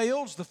olive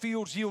fails, the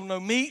fields yield no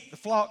meat, the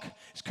flock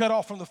is cut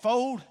off from the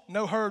fold,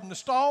 no herd in the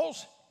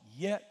stalls,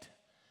 yet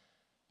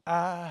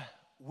I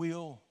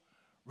will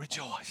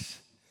rejoice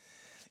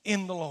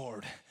in the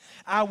Lord.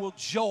 I will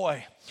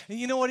joy. And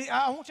you know what?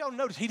 I want y'all to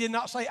notice, he did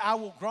not say, I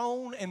will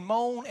groan and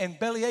moan and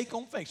bellyache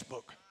on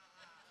Facebook.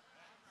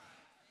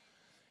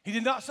 He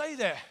did not say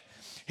that.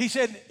 He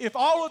said, if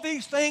all of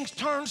these things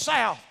turn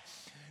south,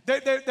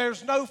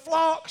 there's no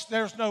flocks,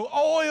 there's no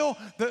oil,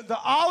 the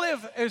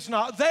olive is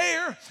not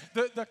there,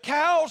 the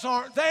cows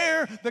aren't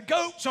there, the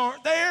goats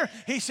aren't there.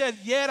 He said,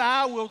 yet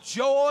I will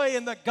joy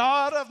in the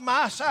God of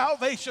my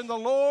salvation. The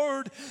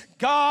Lord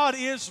God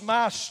is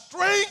my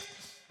strength.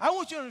 I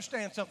want you to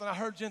understand something I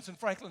heard Jensen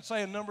Franklin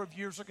say a number of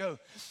years ago,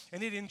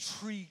 and it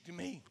intrigued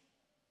me.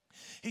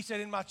 He said,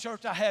 in my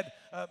church, I had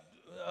a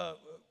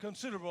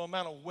considerable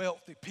amount of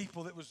wealthy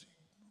people that was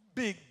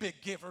big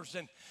givers.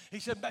 And he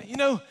said, you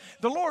know,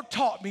 the Lord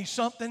taught me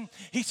something.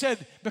 He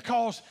said,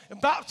 because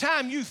about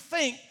time you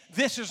think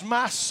this is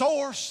my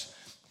source,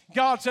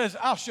 God says,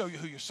 I'll show you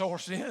who your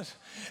source is.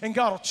 And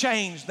God will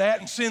change that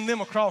and send them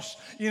across,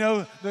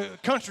 the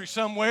country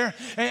somewhere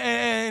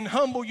and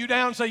humble you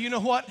down and say, you know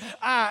what?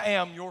 I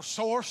am your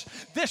source.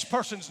 This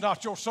person's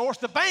not your source.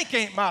 The bank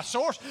ain't my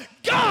source.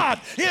 God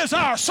is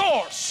our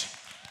source.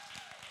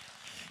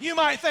 You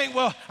might think,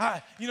 well,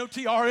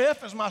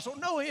 TRF is my source.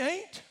 No, he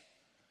ain't.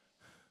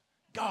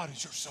 God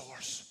is your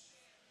source.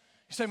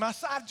 You say, my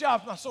side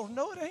job's my source.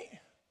 No, it ain't.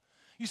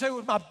 You say,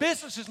 well, my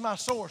business is my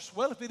source.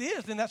 Well, if it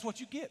is, then that's what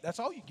you get. That's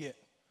all you get.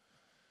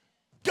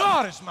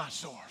 God is my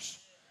source.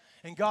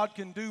 And God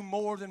can do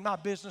more than my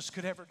business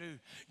could ever do.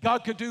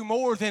 God could do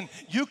more than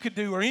you could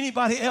do or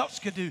anybody else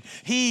could do.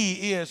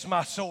 He is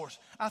my source.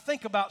 I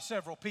think about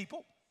several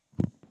people.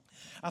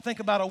 I think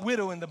about a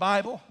widow in the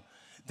Bible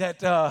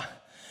that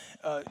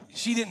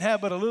she didn't have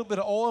but a little bit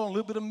of oil and a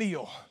little bit of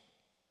meal.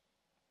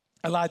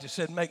 Elijah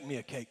said, make me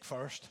a cake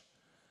first.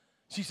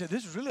 She said,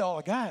 this is really all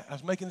I got. I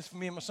was making this for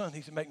me and my son.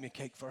 He said, make me a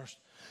cake first.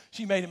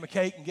 She made him a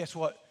cake, and guess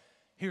what?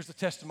 Here's the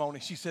testimony.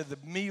 She said the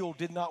meal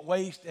did not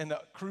waste and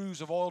the cruse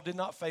of oil did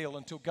not fail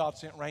until God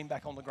sent rain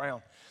back on the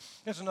ground.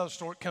 There's another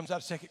story. It comes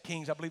out of 2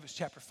 Kings. I believe it's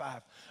chapter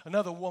 5.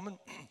 Another woman,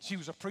 she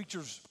was a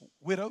preacher's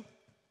widow.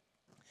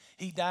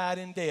 He died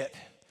in debt.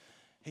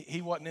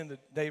 He wasn't in the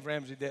Dave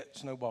Ramsey debt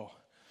snowball.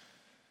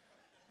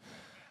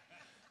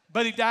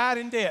 But he died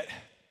in debt.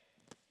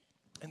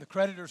 And the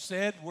creditors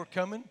said, we're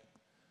coming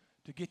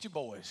to get your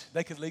boys.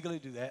 They could legally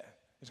do that.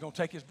 He's going to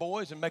take his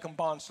boys and make them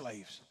bond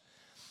slaves.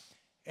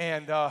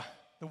 And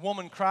the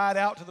woman cried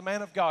out to the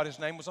man of God. His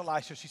name was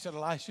Elisha. She said,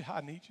 Elisha,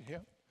 I need your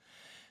help.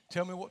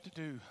 Tell me what to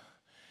do.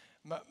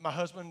 My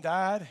husband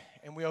died,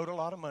 and we owed a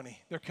lot of money.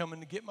 They're coming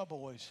to get my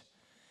boys.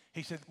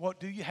 He said, what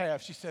do you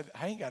have? She said,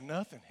 I ain't got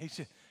nothing. He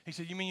said,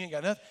 you mean you ain't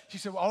got nothing? She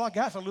said, well, all I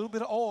got is a little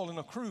bit of oil in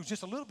a cruse,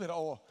 just a little bit of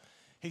oil.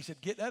 He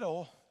said, get that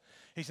oil.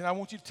 He said, I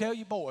want you to tell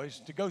your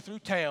boys to go through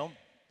town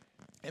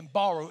and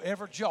borrow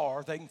every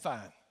jar they can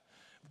find.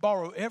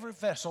 Borrow every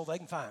vessel they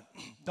can find.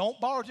 Don't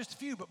borrow just a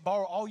few, but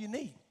borrow all you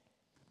need.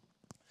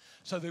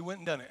 So they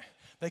went and done it.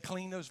 They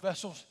cleaned those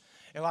vessels.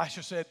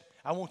 Elisha said,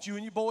 I want you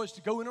and your boys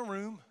to go in a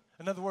room.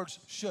 In other words,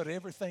 shut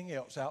everything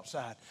else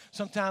outside.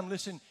 Sometime,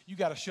 listen, you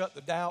got to shut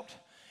the doubt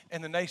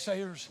and the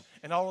naysayers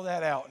and all of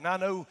that out. And I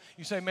know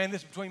you say, man,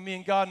 this is between me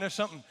and God, and there's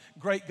something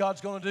great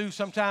God's going to do.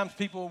 Sometimes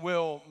people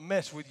will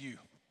mess with you.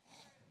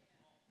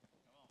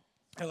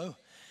 Hello?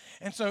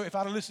 And so if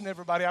I'd have listened to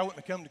everybody, I wouldn't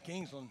have come to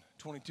Kingsland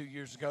 22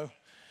 years ago.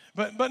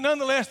 But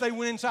nonetheless, they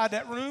went inside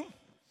that room.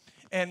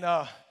 And,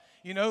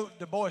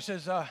 the boy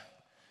says,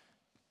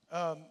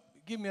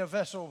 give me a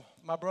vessel,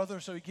 my brother.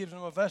 So he gives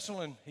him a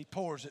vessel, and he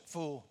pours it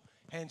full,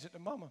 hands it to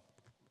Mama.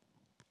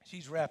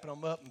 She's wrapping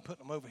them up and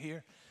putting them over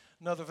here.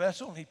 Another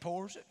vessel, and he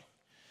pours it.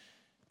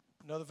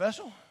 Another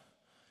vessel.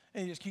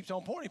 And he just keeps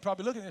on pouring. He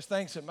probably looking at this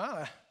thing and said,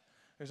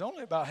 there's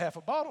only about half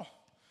a bottle.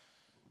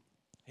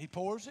 He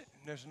pours it,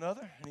 and there's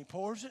another, and he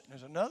pours it, and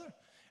there's another.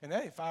 And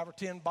there, 5 or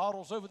 10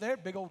 bottles over there,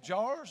 big old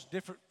jars,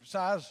 different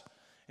size,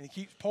 and he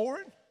keeps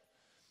pouring.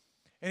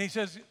 And he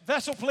says,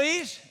 vessel,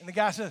 please. And the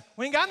guy says,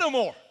 we ain't got no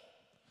more.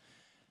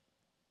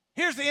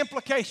 Here's the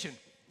implication.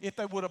 If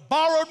they would have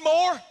borrowed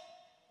more,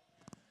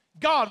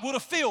 God would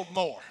have filled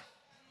more.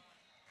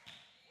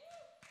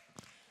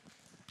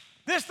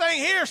 This thing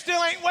here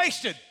still ain't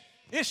wasted.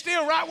 It's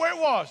still right where it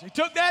was. He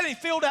took that and he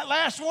filled that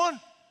last one,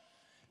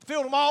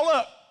 filled them all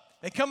up.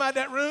 They come out of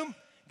that room,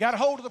 got a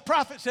hold of the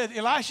prophet, said,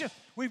 Elisha,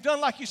 we've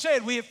done like you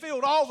said. We have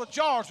filled all the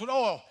jars with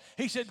oil.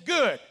 He said,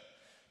 good.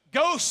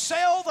 Go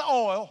sell the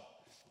oil,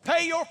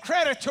 pay your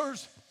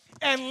creditors,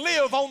 and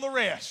live on the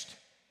rest.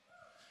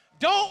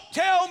 Don't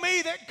tell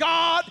me that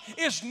God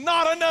is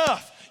not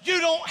enough. You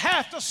don't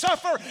have to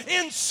suffer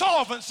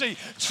insolvency.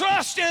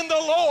 Trust in the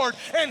Lord,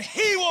 and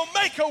He will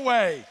make a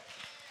way.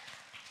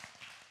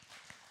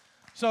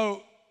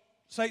 So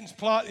Satan's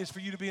plot is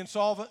for you to be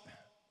insolvent,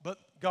 but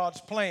God's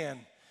plan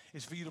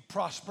is for you to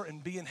prosper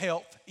and be in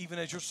health, even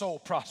as your soul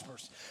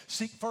prospers.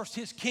 Seek first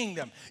His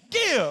kingdom.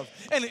 Give,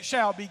 and it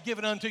shall be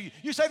given unto you.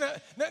 You say,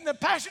 the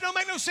pastor don't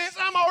make no sense.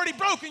 I'm already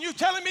broken. You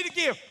telling me to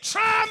give.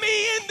 Try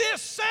me in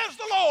this, says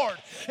the Lord.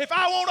 If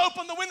I won't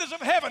open the windows of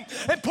heaven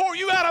and pour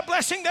you out a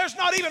blessing, there's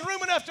not even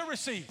room enough to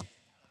receive.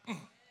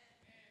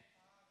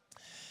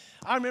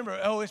 I remember,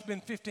 it's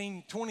been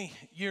 15, 20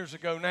 years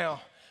ago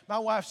now. My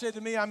wife said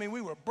to me,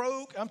 we were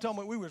broke. I'm talking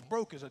about we was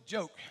broke as a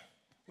joke.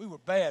 We were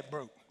bad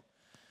broke.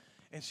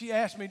 And she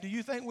asked me, do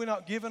you think we're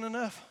not giving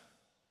enough?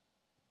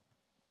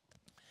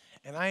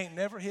 And I ain't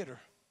never hit her.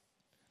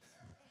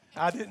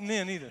 I didn't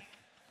then either.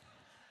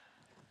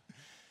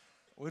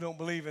 We don't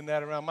believe in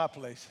that around my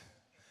place.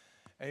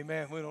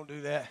 Amen. We don't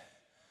do that.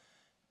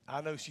 I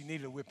know she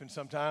needed a whipping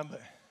sometime,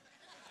 but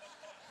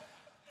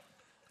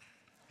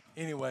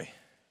anyway.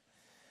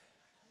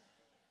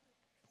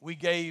 we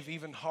gave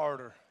even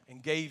harder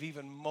and gave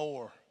even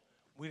more.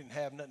 We didn't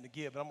have nothing to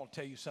give. But I'm going to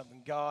tell you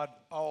something. God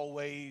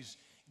always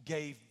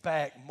gave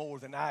back more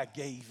than I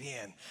gave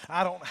in.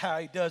 I don't know how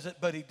he does it,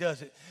 but he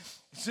does it.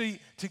 See,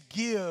 to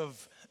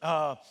give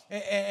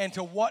and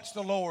to watch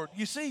the Lord.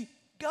 You see,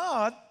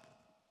 God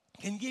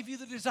can give you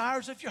the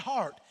desires of your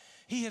heart.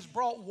 He has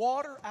brought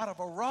water out of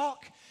a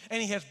rock,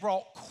 and he has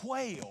brought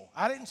quail.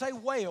 I didn't say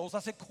whales. I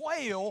said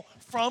quail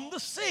from the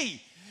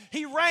sea.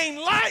 He rained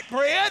light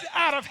bread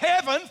out of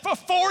heaven for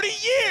 40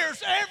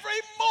 years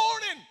every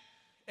morning,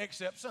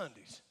 except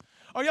Sundays.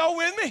 Are y'all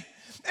with me?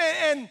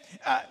 And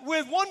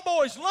with one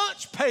boy's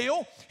lunch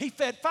pail, he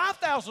fed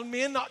 5,000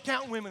 men, not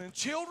counting women and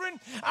children.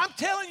 I'm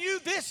telling you,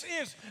 this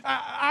is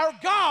our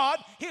God.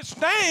 His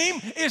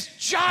name is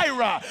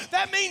Jireh.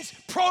 That means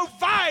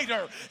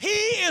provider. He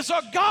is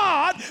a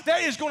God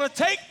that is going to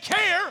take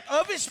care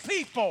of his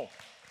people.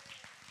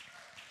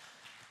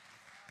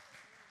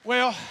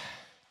 Well,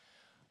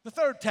 the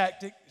third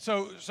tactic,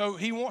 so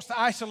he wants to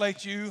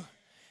isolate you.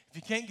 If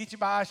he can't get you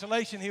by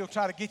isolation, he'll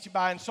try to get you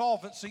by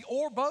insolvency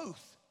or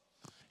both.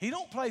 He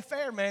don't play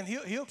fair, man.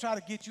 He'll try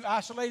to get you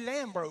isolated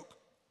and broke.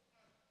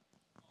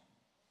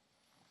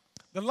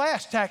 The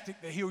last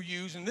tactic that he'll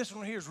use, and this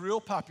one here is real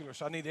popular,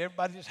 so I need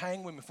everybody to just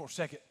hang with me for a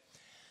second.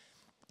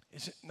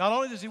 Not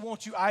only does he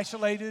want you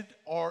isolated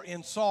or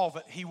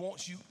insolvent, he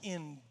wants you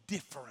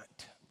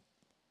indifferent.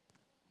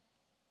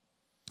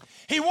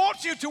 He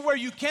wants you to where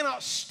you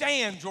cannot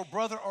stand your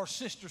brother or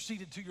sister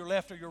seated to your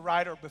left or your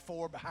right or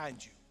before or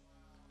behind you.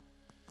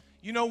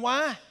 You know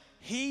why?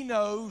 He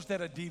knows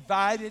that a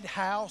divided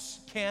house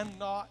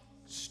cannot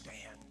stand.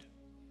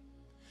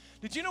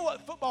 Did you know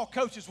what football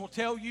coaches will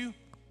tell you?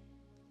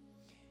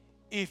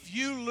 If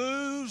you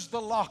lose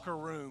the locker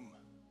room,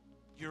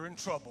 you're in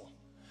trouble.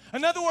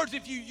 In other words,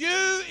 if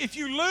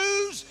you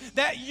lose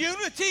that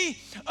unity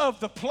of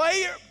the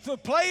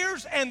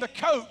players and the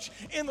coach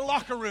in the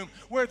locker room,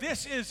 where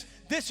this is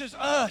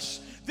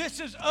us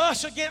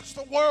against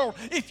the world.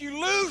 If you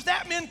lose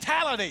that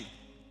mentality,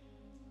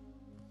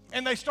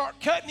 and they start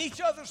cutting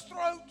each other's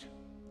throat,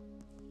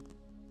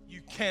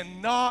 you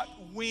cannot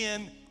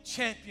win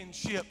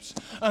championships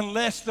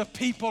unless the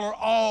people are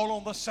all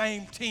on the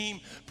same team,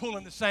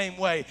 pulling the same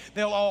way.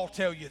 They'll all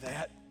tell you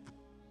that.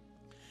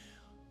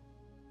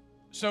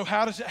 So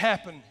how does it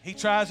happen? He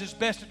tries his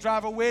best to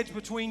drive a wedge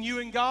between you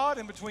and God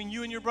and between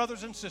you and your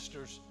brothers and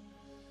sisters.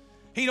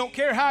 He don't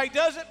care how he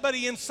does it, but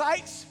he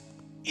incites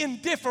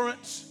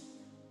indifference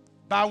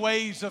by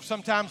ways of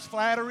sometimes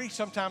flattery,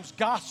 sometimes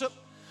gossip,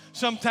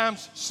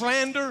 sometimes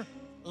slander,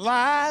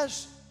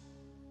 lies,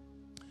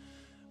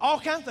 all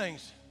kinds of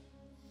things.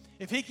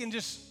 If he can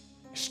just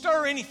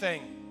stir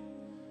anything,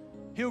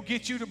 he'll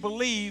get you to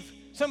believe.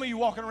 Some of you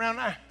walking around,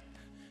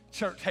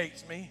 church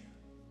hates me,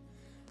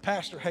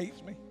 pastor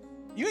hates me.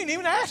 You ain't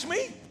even asked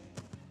me.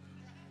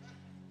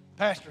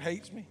 Pastor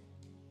hates me.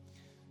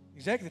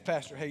 Executive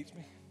pastor hates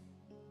me.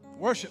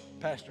 Worship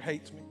pastor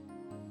hates me.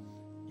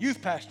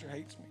 Youth pastor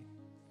hates me.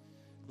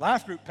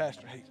 Life group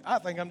pastor hates me. I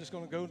think I'm just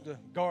going to go to the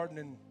garden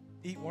and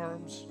eat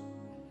worms.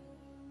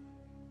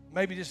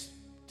 Maybe just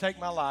take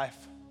my life.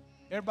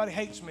 Everybody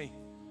hates me.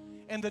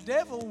 And the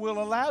devil will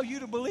allow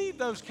you to believe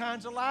those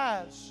kinds of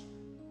lies.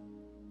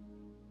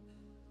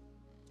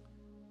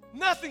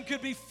 Nothing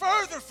could be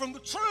further from the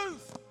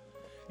truth.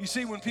 You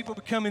see, when people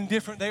become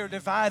indifferent, they are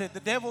divided.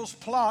 The devil's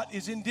plot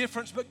is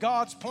indifference, but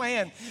God's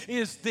plan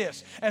is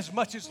this: as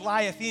much as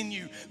lieth in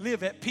you,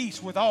 live at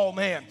peace with all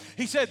men.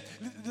 He said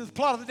the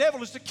plot of the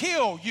devil is to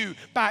kill you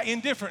by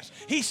indifference.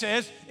 He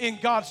says in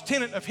God's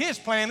tenet of his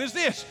plan is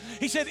this.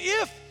 He said,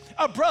 if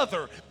a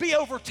brother be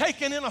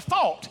overtaken in a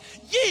fault,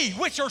 ye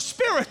which are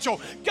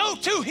spiritual, go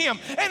to him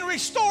and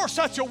restore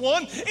such a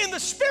one in the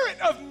spirit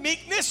of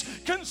meekness,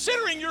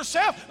 considering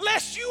yourself,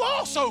 lest you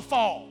also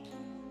fall.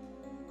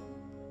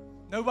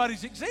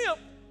 Nobody's exempt.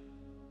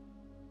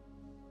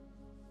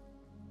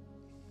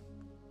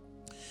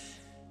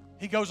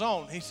 He goes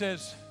on. He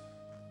says,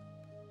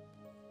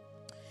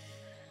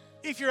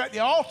 if you're at the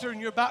altar and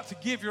you're about to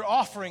give your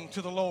offering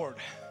to the Lord,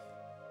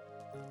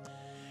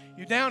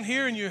 you're down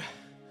here and you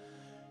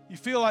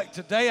feel like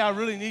today I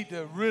really need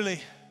to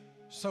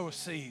sow a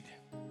seed.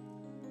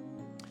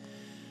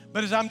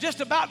 But as I'm just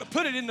about to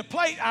put it in the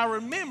plate, I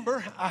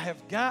remember I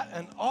have got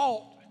an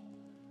ought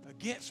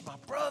against my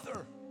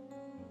brother.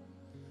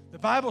 The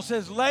Bible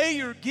says, lay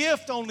your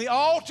gift on the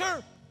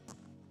altar.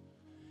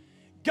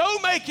 Go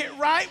make it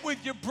right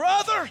with your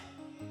brother.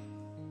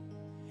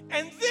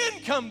 And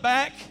then come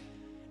back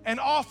and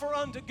offer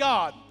unto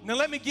God. Now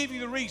let me give you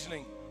the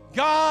reasoning.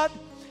 God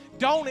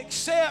don't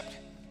accept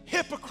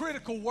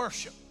hypocritical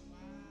worship.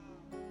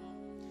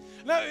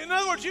 Now, in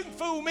other words, you can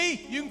fool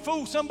me, you can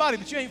fool somebody,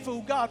 but you ain't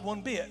fool God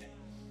one bit.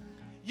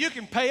 You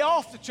can pay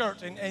off the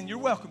church, and you're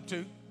welcome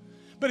to.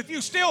 But if you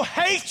still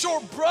hate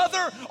your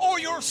brother or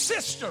your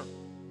sister,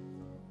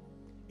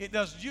 it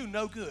does you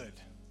no good.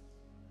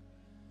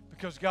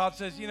 Because God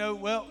says,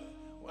 well,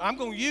 I'm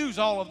going to use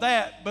all of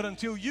that, but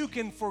until you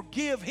can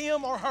forgive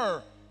him or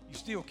her, you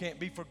still can't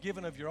be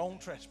forgiven of your own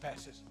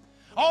trespasses.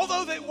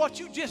 Although that what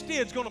you just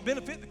did is going to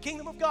benefit the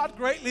kingdom of God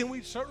greatly, and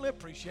we certainly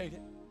appreciate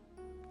it.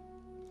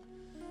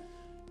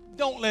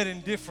 Don't let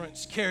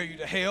indifference carry you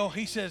to hell.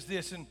 He says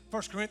this in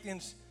 1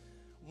 Corinthians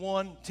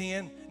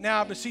 1:10.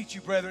 Now I beseech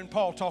you, brethren,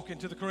 Paul talking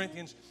to the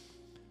Corinthians,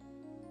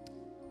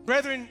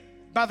 brethren,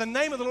 by the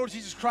name of the Lord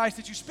Jesus Christ,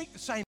 that you speak the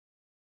same.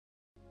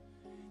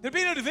 There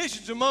be no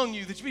divisions among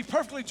you, that you be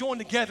perfectly joined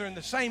together in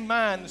the same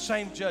mind, the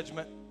same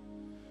judgment.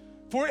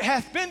 For it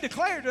hath been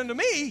declared unto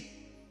me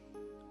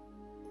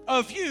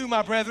of you,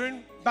 my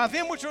brethren, by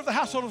them which are of the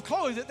household of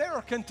Chloe, that there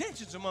are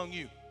contentions among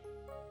you.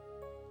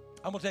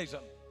 I'm going to tell you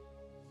something.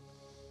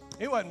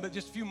 It wasn't but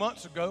just a few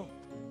months ago,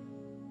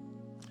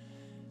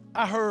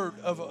 I heard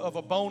of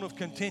a bone of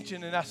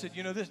contention, and I said,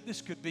 you know,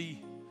 this could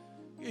be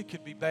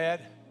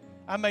bad.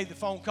 I made the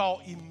phone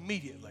call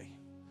immediately.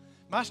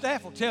 My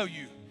staff will tell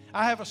you,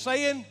 I have a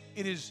saying,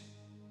 it is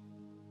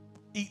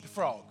eat the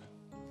frog.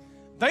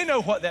 They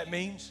know what that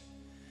means.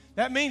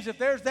 That means if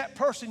there's that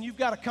person you've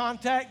got to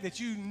contact that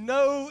you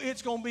know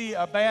it's going to be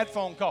a bad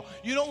phone call.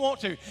 You don't want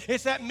to.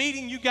 It's that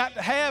meeting you got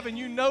to have and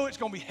you know it's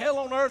going to be hell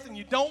on earth and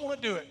you don't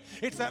want to do it.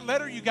 It's that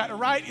letter you got to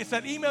write. It's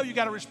that email you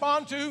got to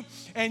respond to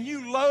and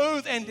you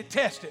loathe and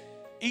detest it.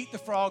 Eat the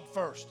frog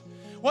first.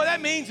 Well,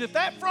 that means if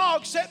that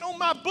frog's sitting on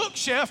my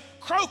bookshelf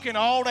croaking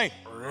all day,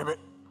 ribbit,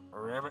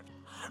 ribbit,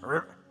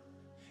 ribbit,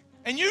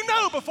 and you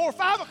know before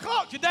 5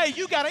 o'clock today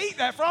you got to eat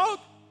that frog,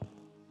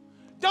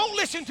 don't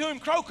listen to him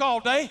croak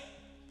all day.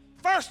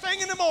 First thing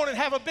in the morning,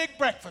 have a big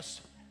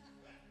breakfast.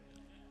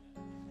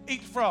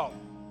 Eat the frog.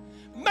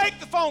 Make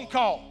the phone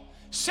call.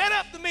 Set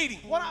up the meeting.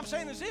 What I'm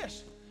saying is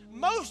this.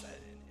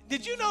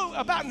 Did you know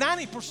about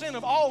 90%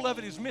 of all of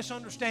it is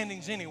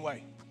misunderstandings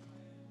anyway?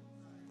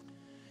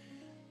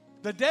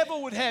 The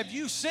devil would have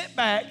you sit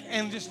back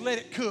and just let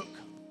it cook.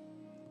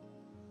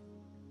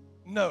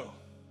 No.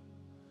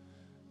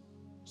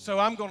 So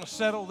I'm going to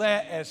settle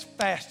that as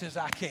fast as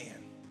I can.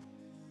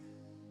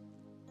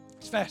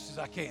 As fast as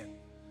I can.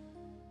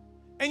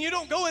 And you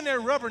don't go in there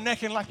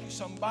rubbernecking like you're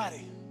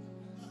somebody.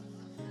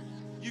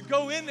 You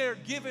go in there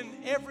giving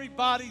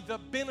everybody the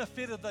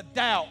benefit of the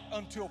doubt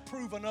until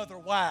proven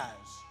otherwise.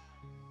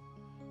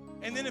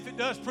 And then if it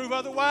does prove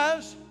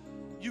otherwise,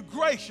 you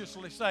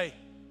graciously say,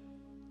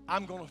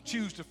 I'm going to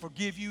choose to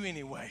forgive you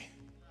anyway.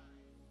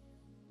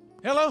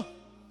 Hello?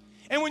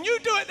 And when you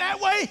do it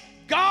that way,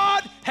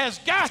 God has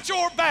got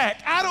your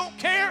back. I don't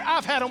care.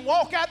 I've had them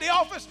walk out the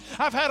office.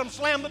 I've had them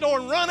slam the door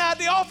and run out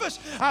the office.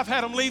 I've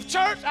had them leave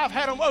church. I've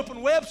had them open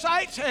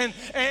websites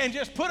and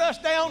just put us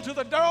down to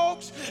the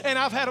dogs. And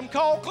I've had them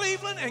call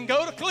Cleveland and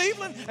go to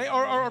Cleveland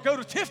or go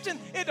to Tifton.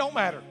 It don't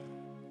matter.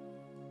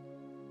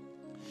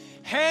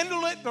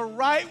 Handle it the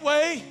right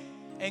way,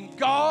 and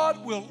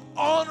God will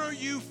honor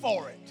you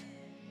for it.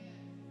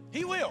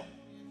 He will.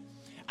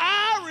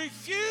 I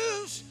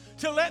refuse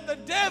to let the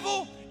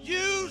devil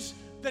use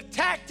the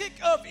tactic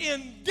of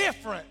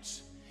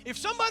indifference. If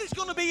somebody's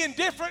going to be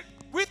indifferent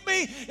with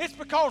me, it's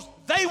because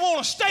they want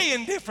to stay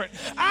indifferent.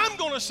 I'm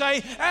going to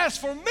say, as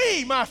for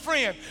me, my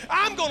friend,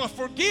 I'm going to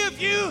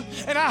forgive you,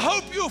 and I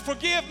hope you'll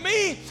forgive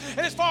me.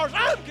 And as far as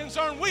I'm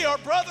concerned, we are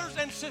brothers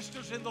and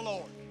sisters in the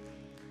Lord.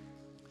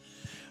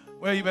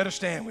 Well, you better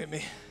stand with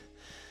me.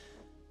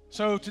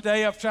 So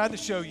today I've tried to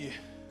show you.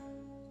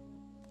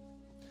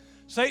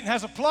 Satan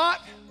has a plot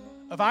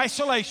of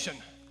isolation.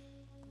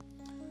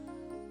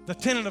 The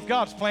tenet of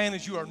God's plan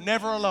is you are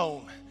never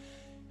alone.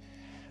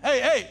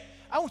 Hey,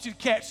 I want you to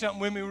catch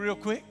something with me real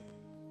quick.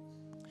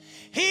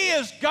 He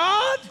is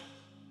God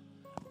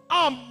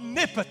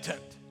omnipotent.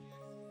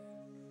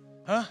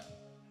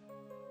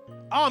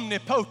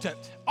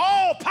 Omnipotent.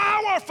 All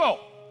powerful.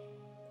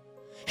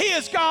 He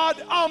is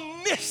God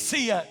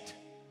omniscient.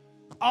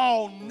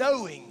 All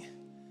knowing.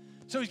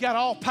 So he's got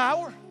all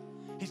power.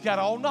 He's got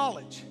all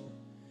knowledge.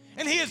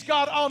 And he is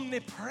God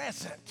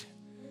omnipresent.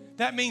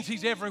 That means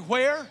he's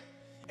everywhere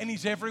and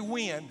he's every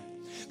when.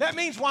 That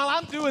means while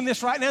I'm doing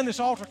this right now in this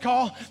altar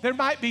call, there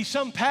might be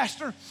some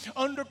pastor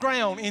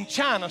underground in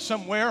China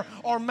somewhere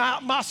or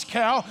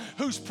Moscow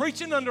who's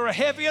preaching under a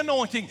heavy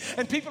anointing,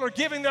 and people are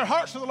giving their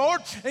hearts to the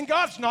Lord, and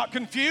God's not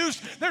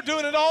confused. They're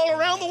doing it all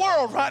around the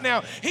world right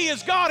now. He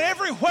is God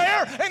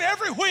everywhere and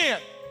every when.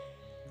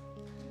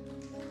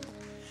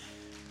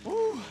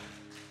 Woo.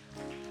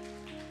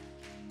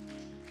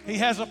 He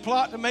has a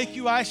plot to make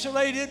you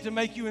isolated, to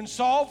make you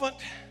insolvent.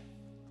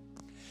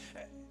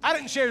 I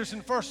didn't share this in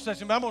the first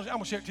session, but I'm going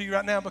to share it to you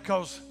right now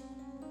because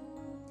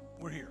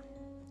we're here.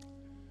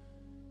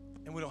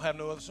 And we don't have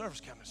no other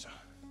service coming. So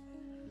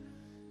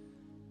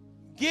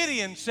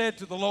Gideon said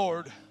to the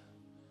Lord,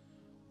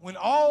 when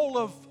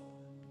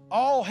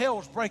all hell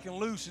was breaking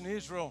loose in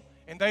Israel,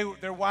 and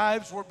their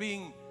wives were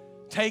being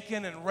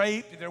taken and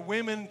raped, and their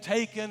women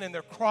taken, and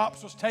their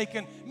crops was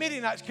taken,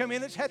 Midianites come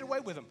in and had their way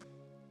with them.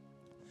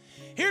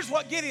 Here's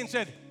what Gideon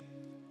said.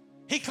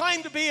 He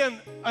claimed to be an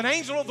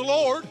angel of the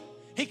Lord.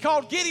 He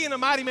called Gideon a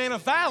mighty man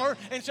of valor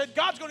and said,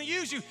 God's going to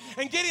use you.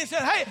 And Gideon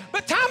said, hey,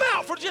 but time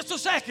out for just a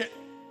second.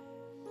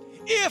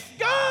 If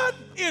God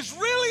is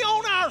really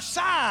on our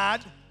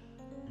side,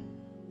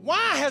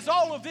 why has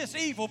all of this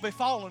evil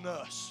befallen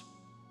us?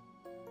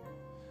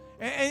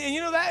 And you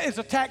know that is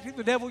a tactic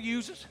the devil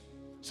uses.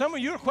 Some of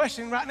you are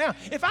questioning right now.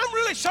 If I'm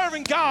really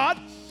serving God,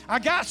 I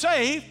got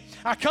saved,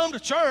 I come to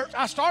church,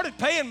 I started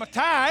paying my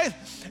tithe,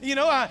 you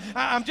know,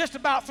 I'm just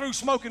about through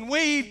smoking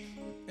weed.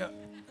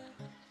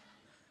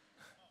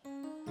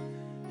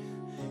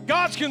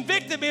 God's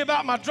convicted me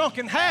about my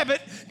drunken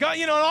habit, God,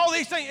 you know, and all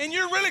these things. And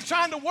you're really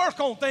trying to work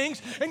on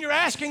things, and you're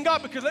asking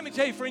God, because let me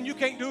tell you, friend, you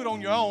can't do it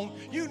on your own.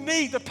 You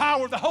need the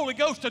power of the Holy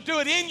Ghost to do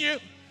it in you.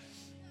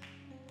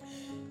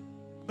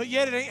 But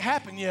yet it ain't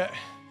happened yet.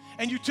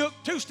 And you took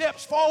 2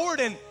 steps forward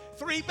and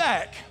 3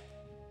 back.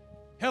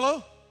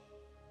 Hello?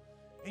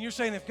 And you're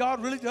saying, if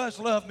God really does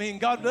love me and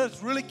God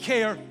does really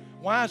care,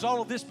 why is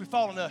all of this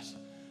befalling us?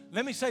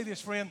 Let me say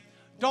this, friend.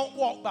 Don't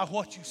walk by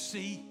what you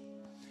see.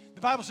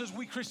 The Bible says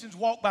we Christians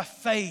walk by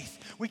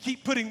faith. We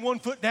keep putting one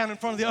foot down in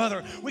front of the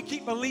other. We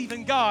keep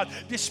believing God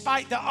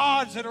despite the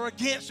odds that are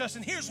against us.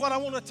 And here's what I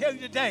want to tell you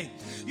today.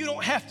 You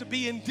don't have to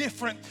be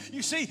indifferent.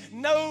 You see,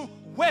 no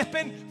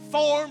weapon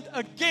formed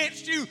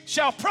against you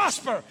shall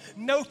prosper.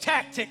 No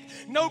tactic,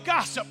 no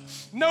gossip,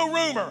 no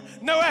rumor,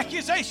 no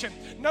accusation,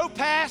 no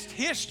past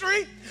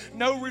history,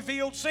 no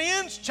revealed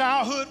sins,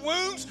 childhood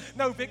wounds,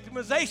 no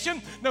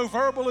victimization, no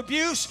verbal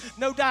abuse,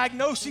 no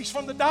diagnoses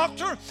from the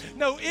doctor,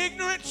 no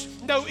ignorance,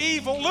 no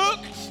evil look,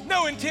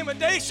 no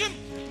intimidation,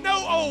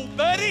 no old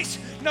buddies,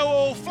 no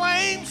old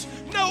flames,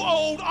 no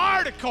old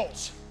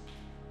articles.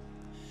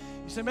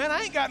 You say, man,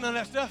 I ain't got none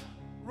of that stuff.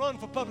 Run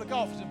for public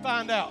office and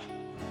find out.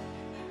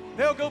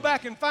 They'll go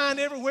back and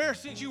find everywhere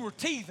since you were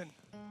teething.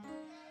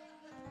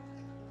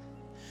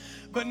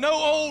 But no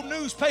old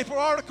newspaper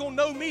article,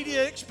 no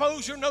media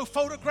exposure, no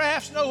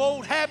photographs, no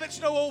old habits,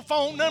 no old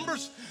phone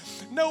numbers,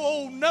 no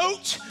old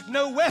notes,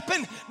 no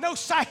weapon, no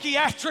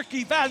psychiatric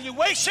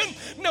evaluation,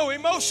 no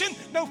emotion,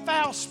 no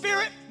foul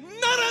spirit.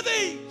 None of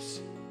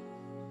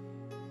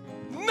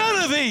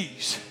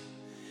these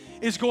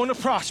is going to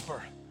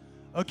prosper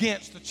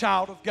against the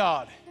child of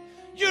God.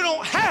 You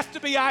don't have to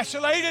be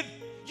isolated.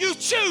 You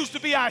choose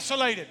to be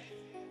isolated.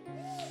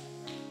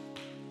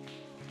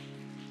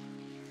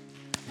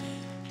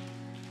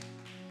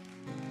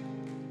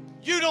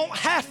 You don't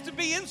have to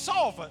be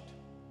insolvent.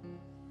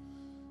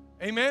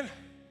 Amen?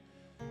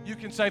 You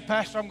can say,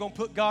 Pastor, I'm going to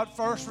put God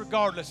first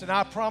regardless. And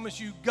I promise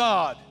you,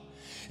 God,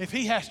 if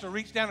He has to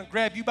reach down and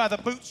grab you by the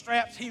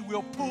bootstraps, He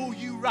will pull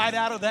you right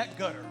out of that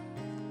gutter.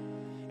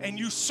 And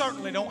you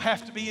certainly don't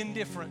have to be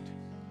indifferent.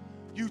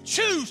 You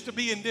choose to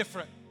be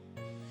indifferent.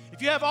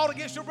 If you have aught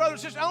against your brother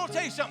and sister, I want to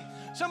tell you something.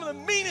 Some of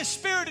the meanest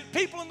spirited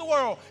people in the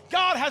world,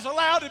 God has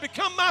allowed to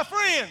become my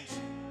friends.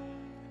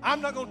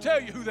 I'm not going to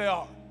tell you who they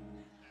are.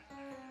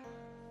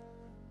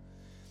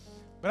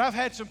 But I've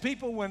had some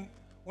people when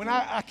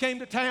I came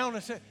to town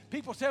and said,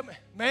 people said,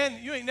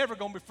 man, you ain't never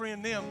going to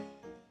befriend them.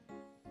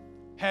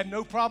 Had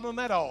no problem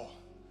at all.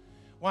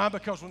 Why?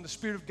 Because when the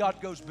Spirit of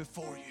God goes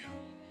before you,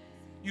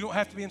 you don't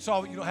have to be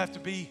insolvent, you don't have to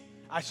be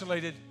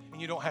isolated,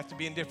 and you don't have to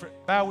be indifferent.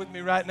 Bow with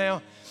me right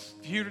now.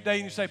 If you're here today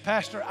and you say,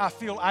 Pastor, I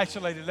feel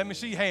isolated. Let me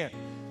see your hand.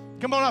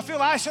 Come on, I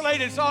feel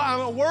isolated.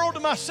 I'm a world to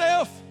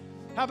myself.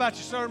 How about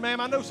you, sir, ma'am?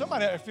 I know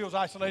somebody out there feels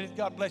isolated.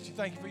 God bless you.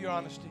 Thank you for your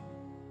honesty.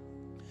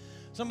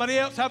 Somebody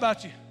else, how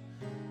about you?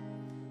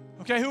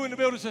 Okay, who in the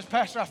building says,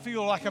 Pastor, I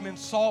feel like I'm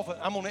insolvent.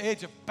 I'm on the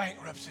edge of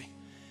bankruptcy.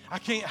 I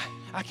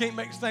can't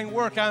make this thing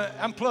work.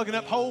 I'm plugging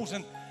up holes,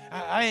 and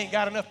I ain't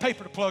got enough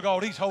paper to plug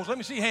all these holes. Let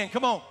me see your hand.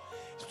 Come on.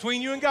 It's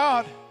between you and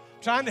God.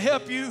 I'm trying to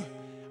help you.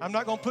 I'm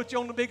not going to put you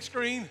on the big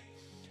screen.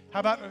 How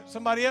about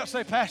somebody else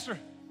say, Pastor,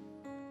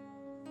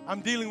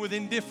 I'm dealing with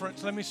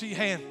indifference. Let me see your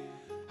hand.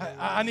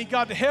 I need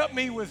God to help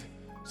me with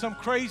some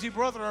crazy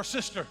brother or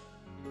sister.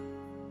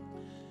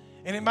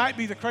 And it might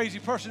be the crazy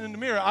person in the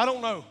mirror. I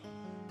don't know.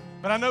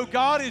 But I know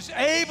God is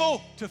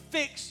able to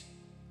fix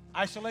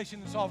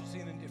isolation, insolvency,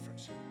 and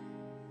indifference.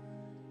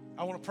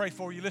 I want to pray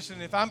for you.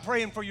 Listen, if I'm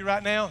praying for you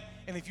right now,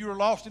 and if you are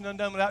lost and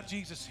undone without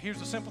Jesus, here's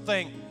the simple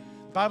thing.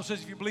 The Bible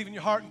says if you believe in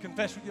your heart and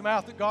confess with your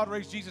mouth that God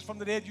raised Jesus from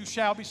the dead, you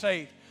shall be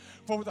saved.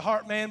 For with the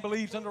heart man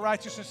believes unto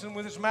righteousness, and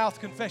with his mouth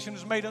confession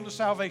is made unto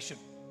salvation.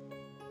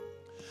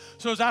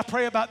 So as I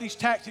pray about these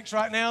tactics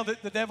right now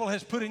that the devil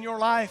has put in your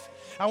life,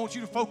 I want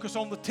you to focus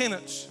on the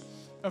tenets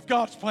of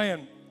God's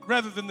plan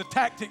rather than the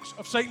tactics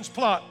of Satan's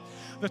plot.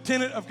 The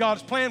tenet of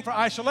God's plan for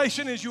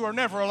isolation is you are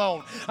never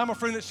alone. I'm a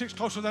friend that sticks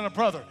closer than a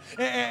brother.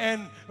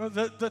 And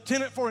the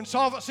tenet for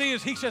insolvency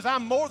is He says,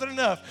 I'm more than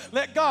enough.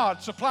 Let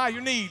God supply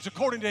your needs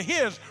according to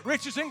His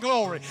riches and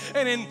glory.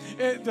 And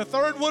in the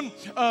third one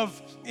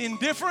of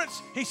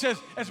indifference, He says,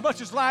 as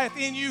much as lieth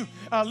in you,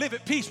 live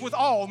at peace with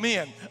all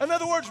men. In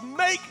other words,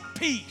 make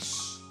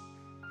peace.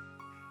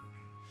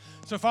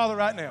 So, Father,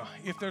 right now,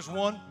 if there's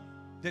one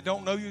that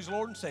don't know you as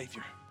Lord and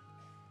Savior,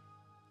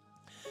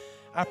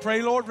 I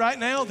pray, Lord, right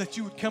now that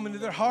you would come into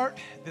their heart,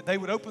 that they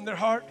would open their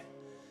heart.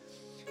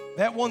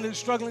 That one that is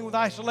struggling with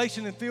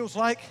isolation and feels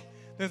like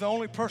they're the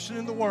only person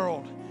in the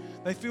world.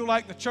 They feel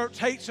like the church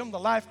hates them, the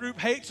life group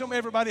hates them,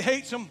 everybody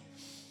hates them.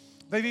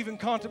 They've even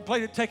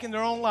contemplated taking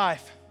their own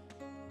life.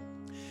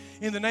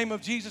 In the name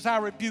of Jesus, I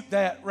rebuke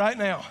that right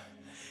now.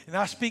 And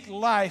I speak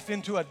life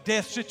into a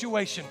death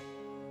situation.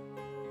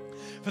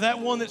 For that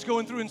one that's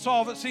going through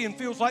insolvency and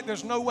feels like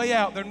there's no way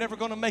out, they're never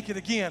going to make it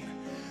again.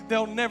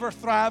 They'll never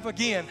thrive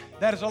again.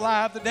 That is a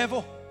lie of the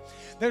devil.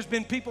 There's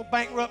been people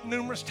bankrupt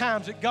numerous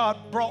times that God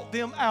brought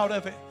them out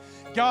of it.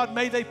 God,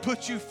 may they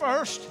put you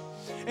first.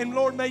 And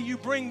Lord, may you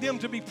bring them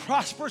to be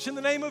prosperous in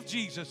the name of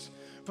Jesus.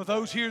 For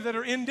those here that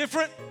are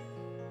indifferent,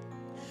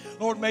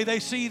 Lord, may they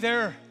see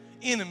their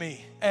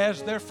enemy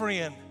as their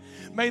friend.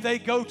 May they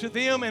go to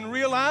them and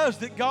realize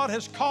that God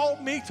has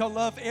called me to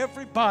love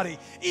everybody,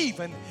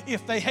 even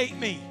if they hate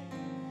me.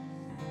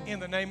 In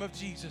the name of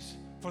Jesus.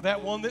 For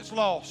that one that's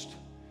lost,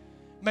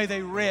 may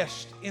they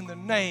rest in the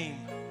name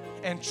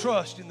and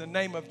trust in the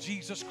name of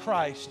Jesus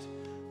Christ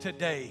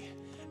today.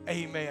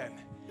 Amen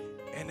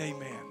and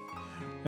amen.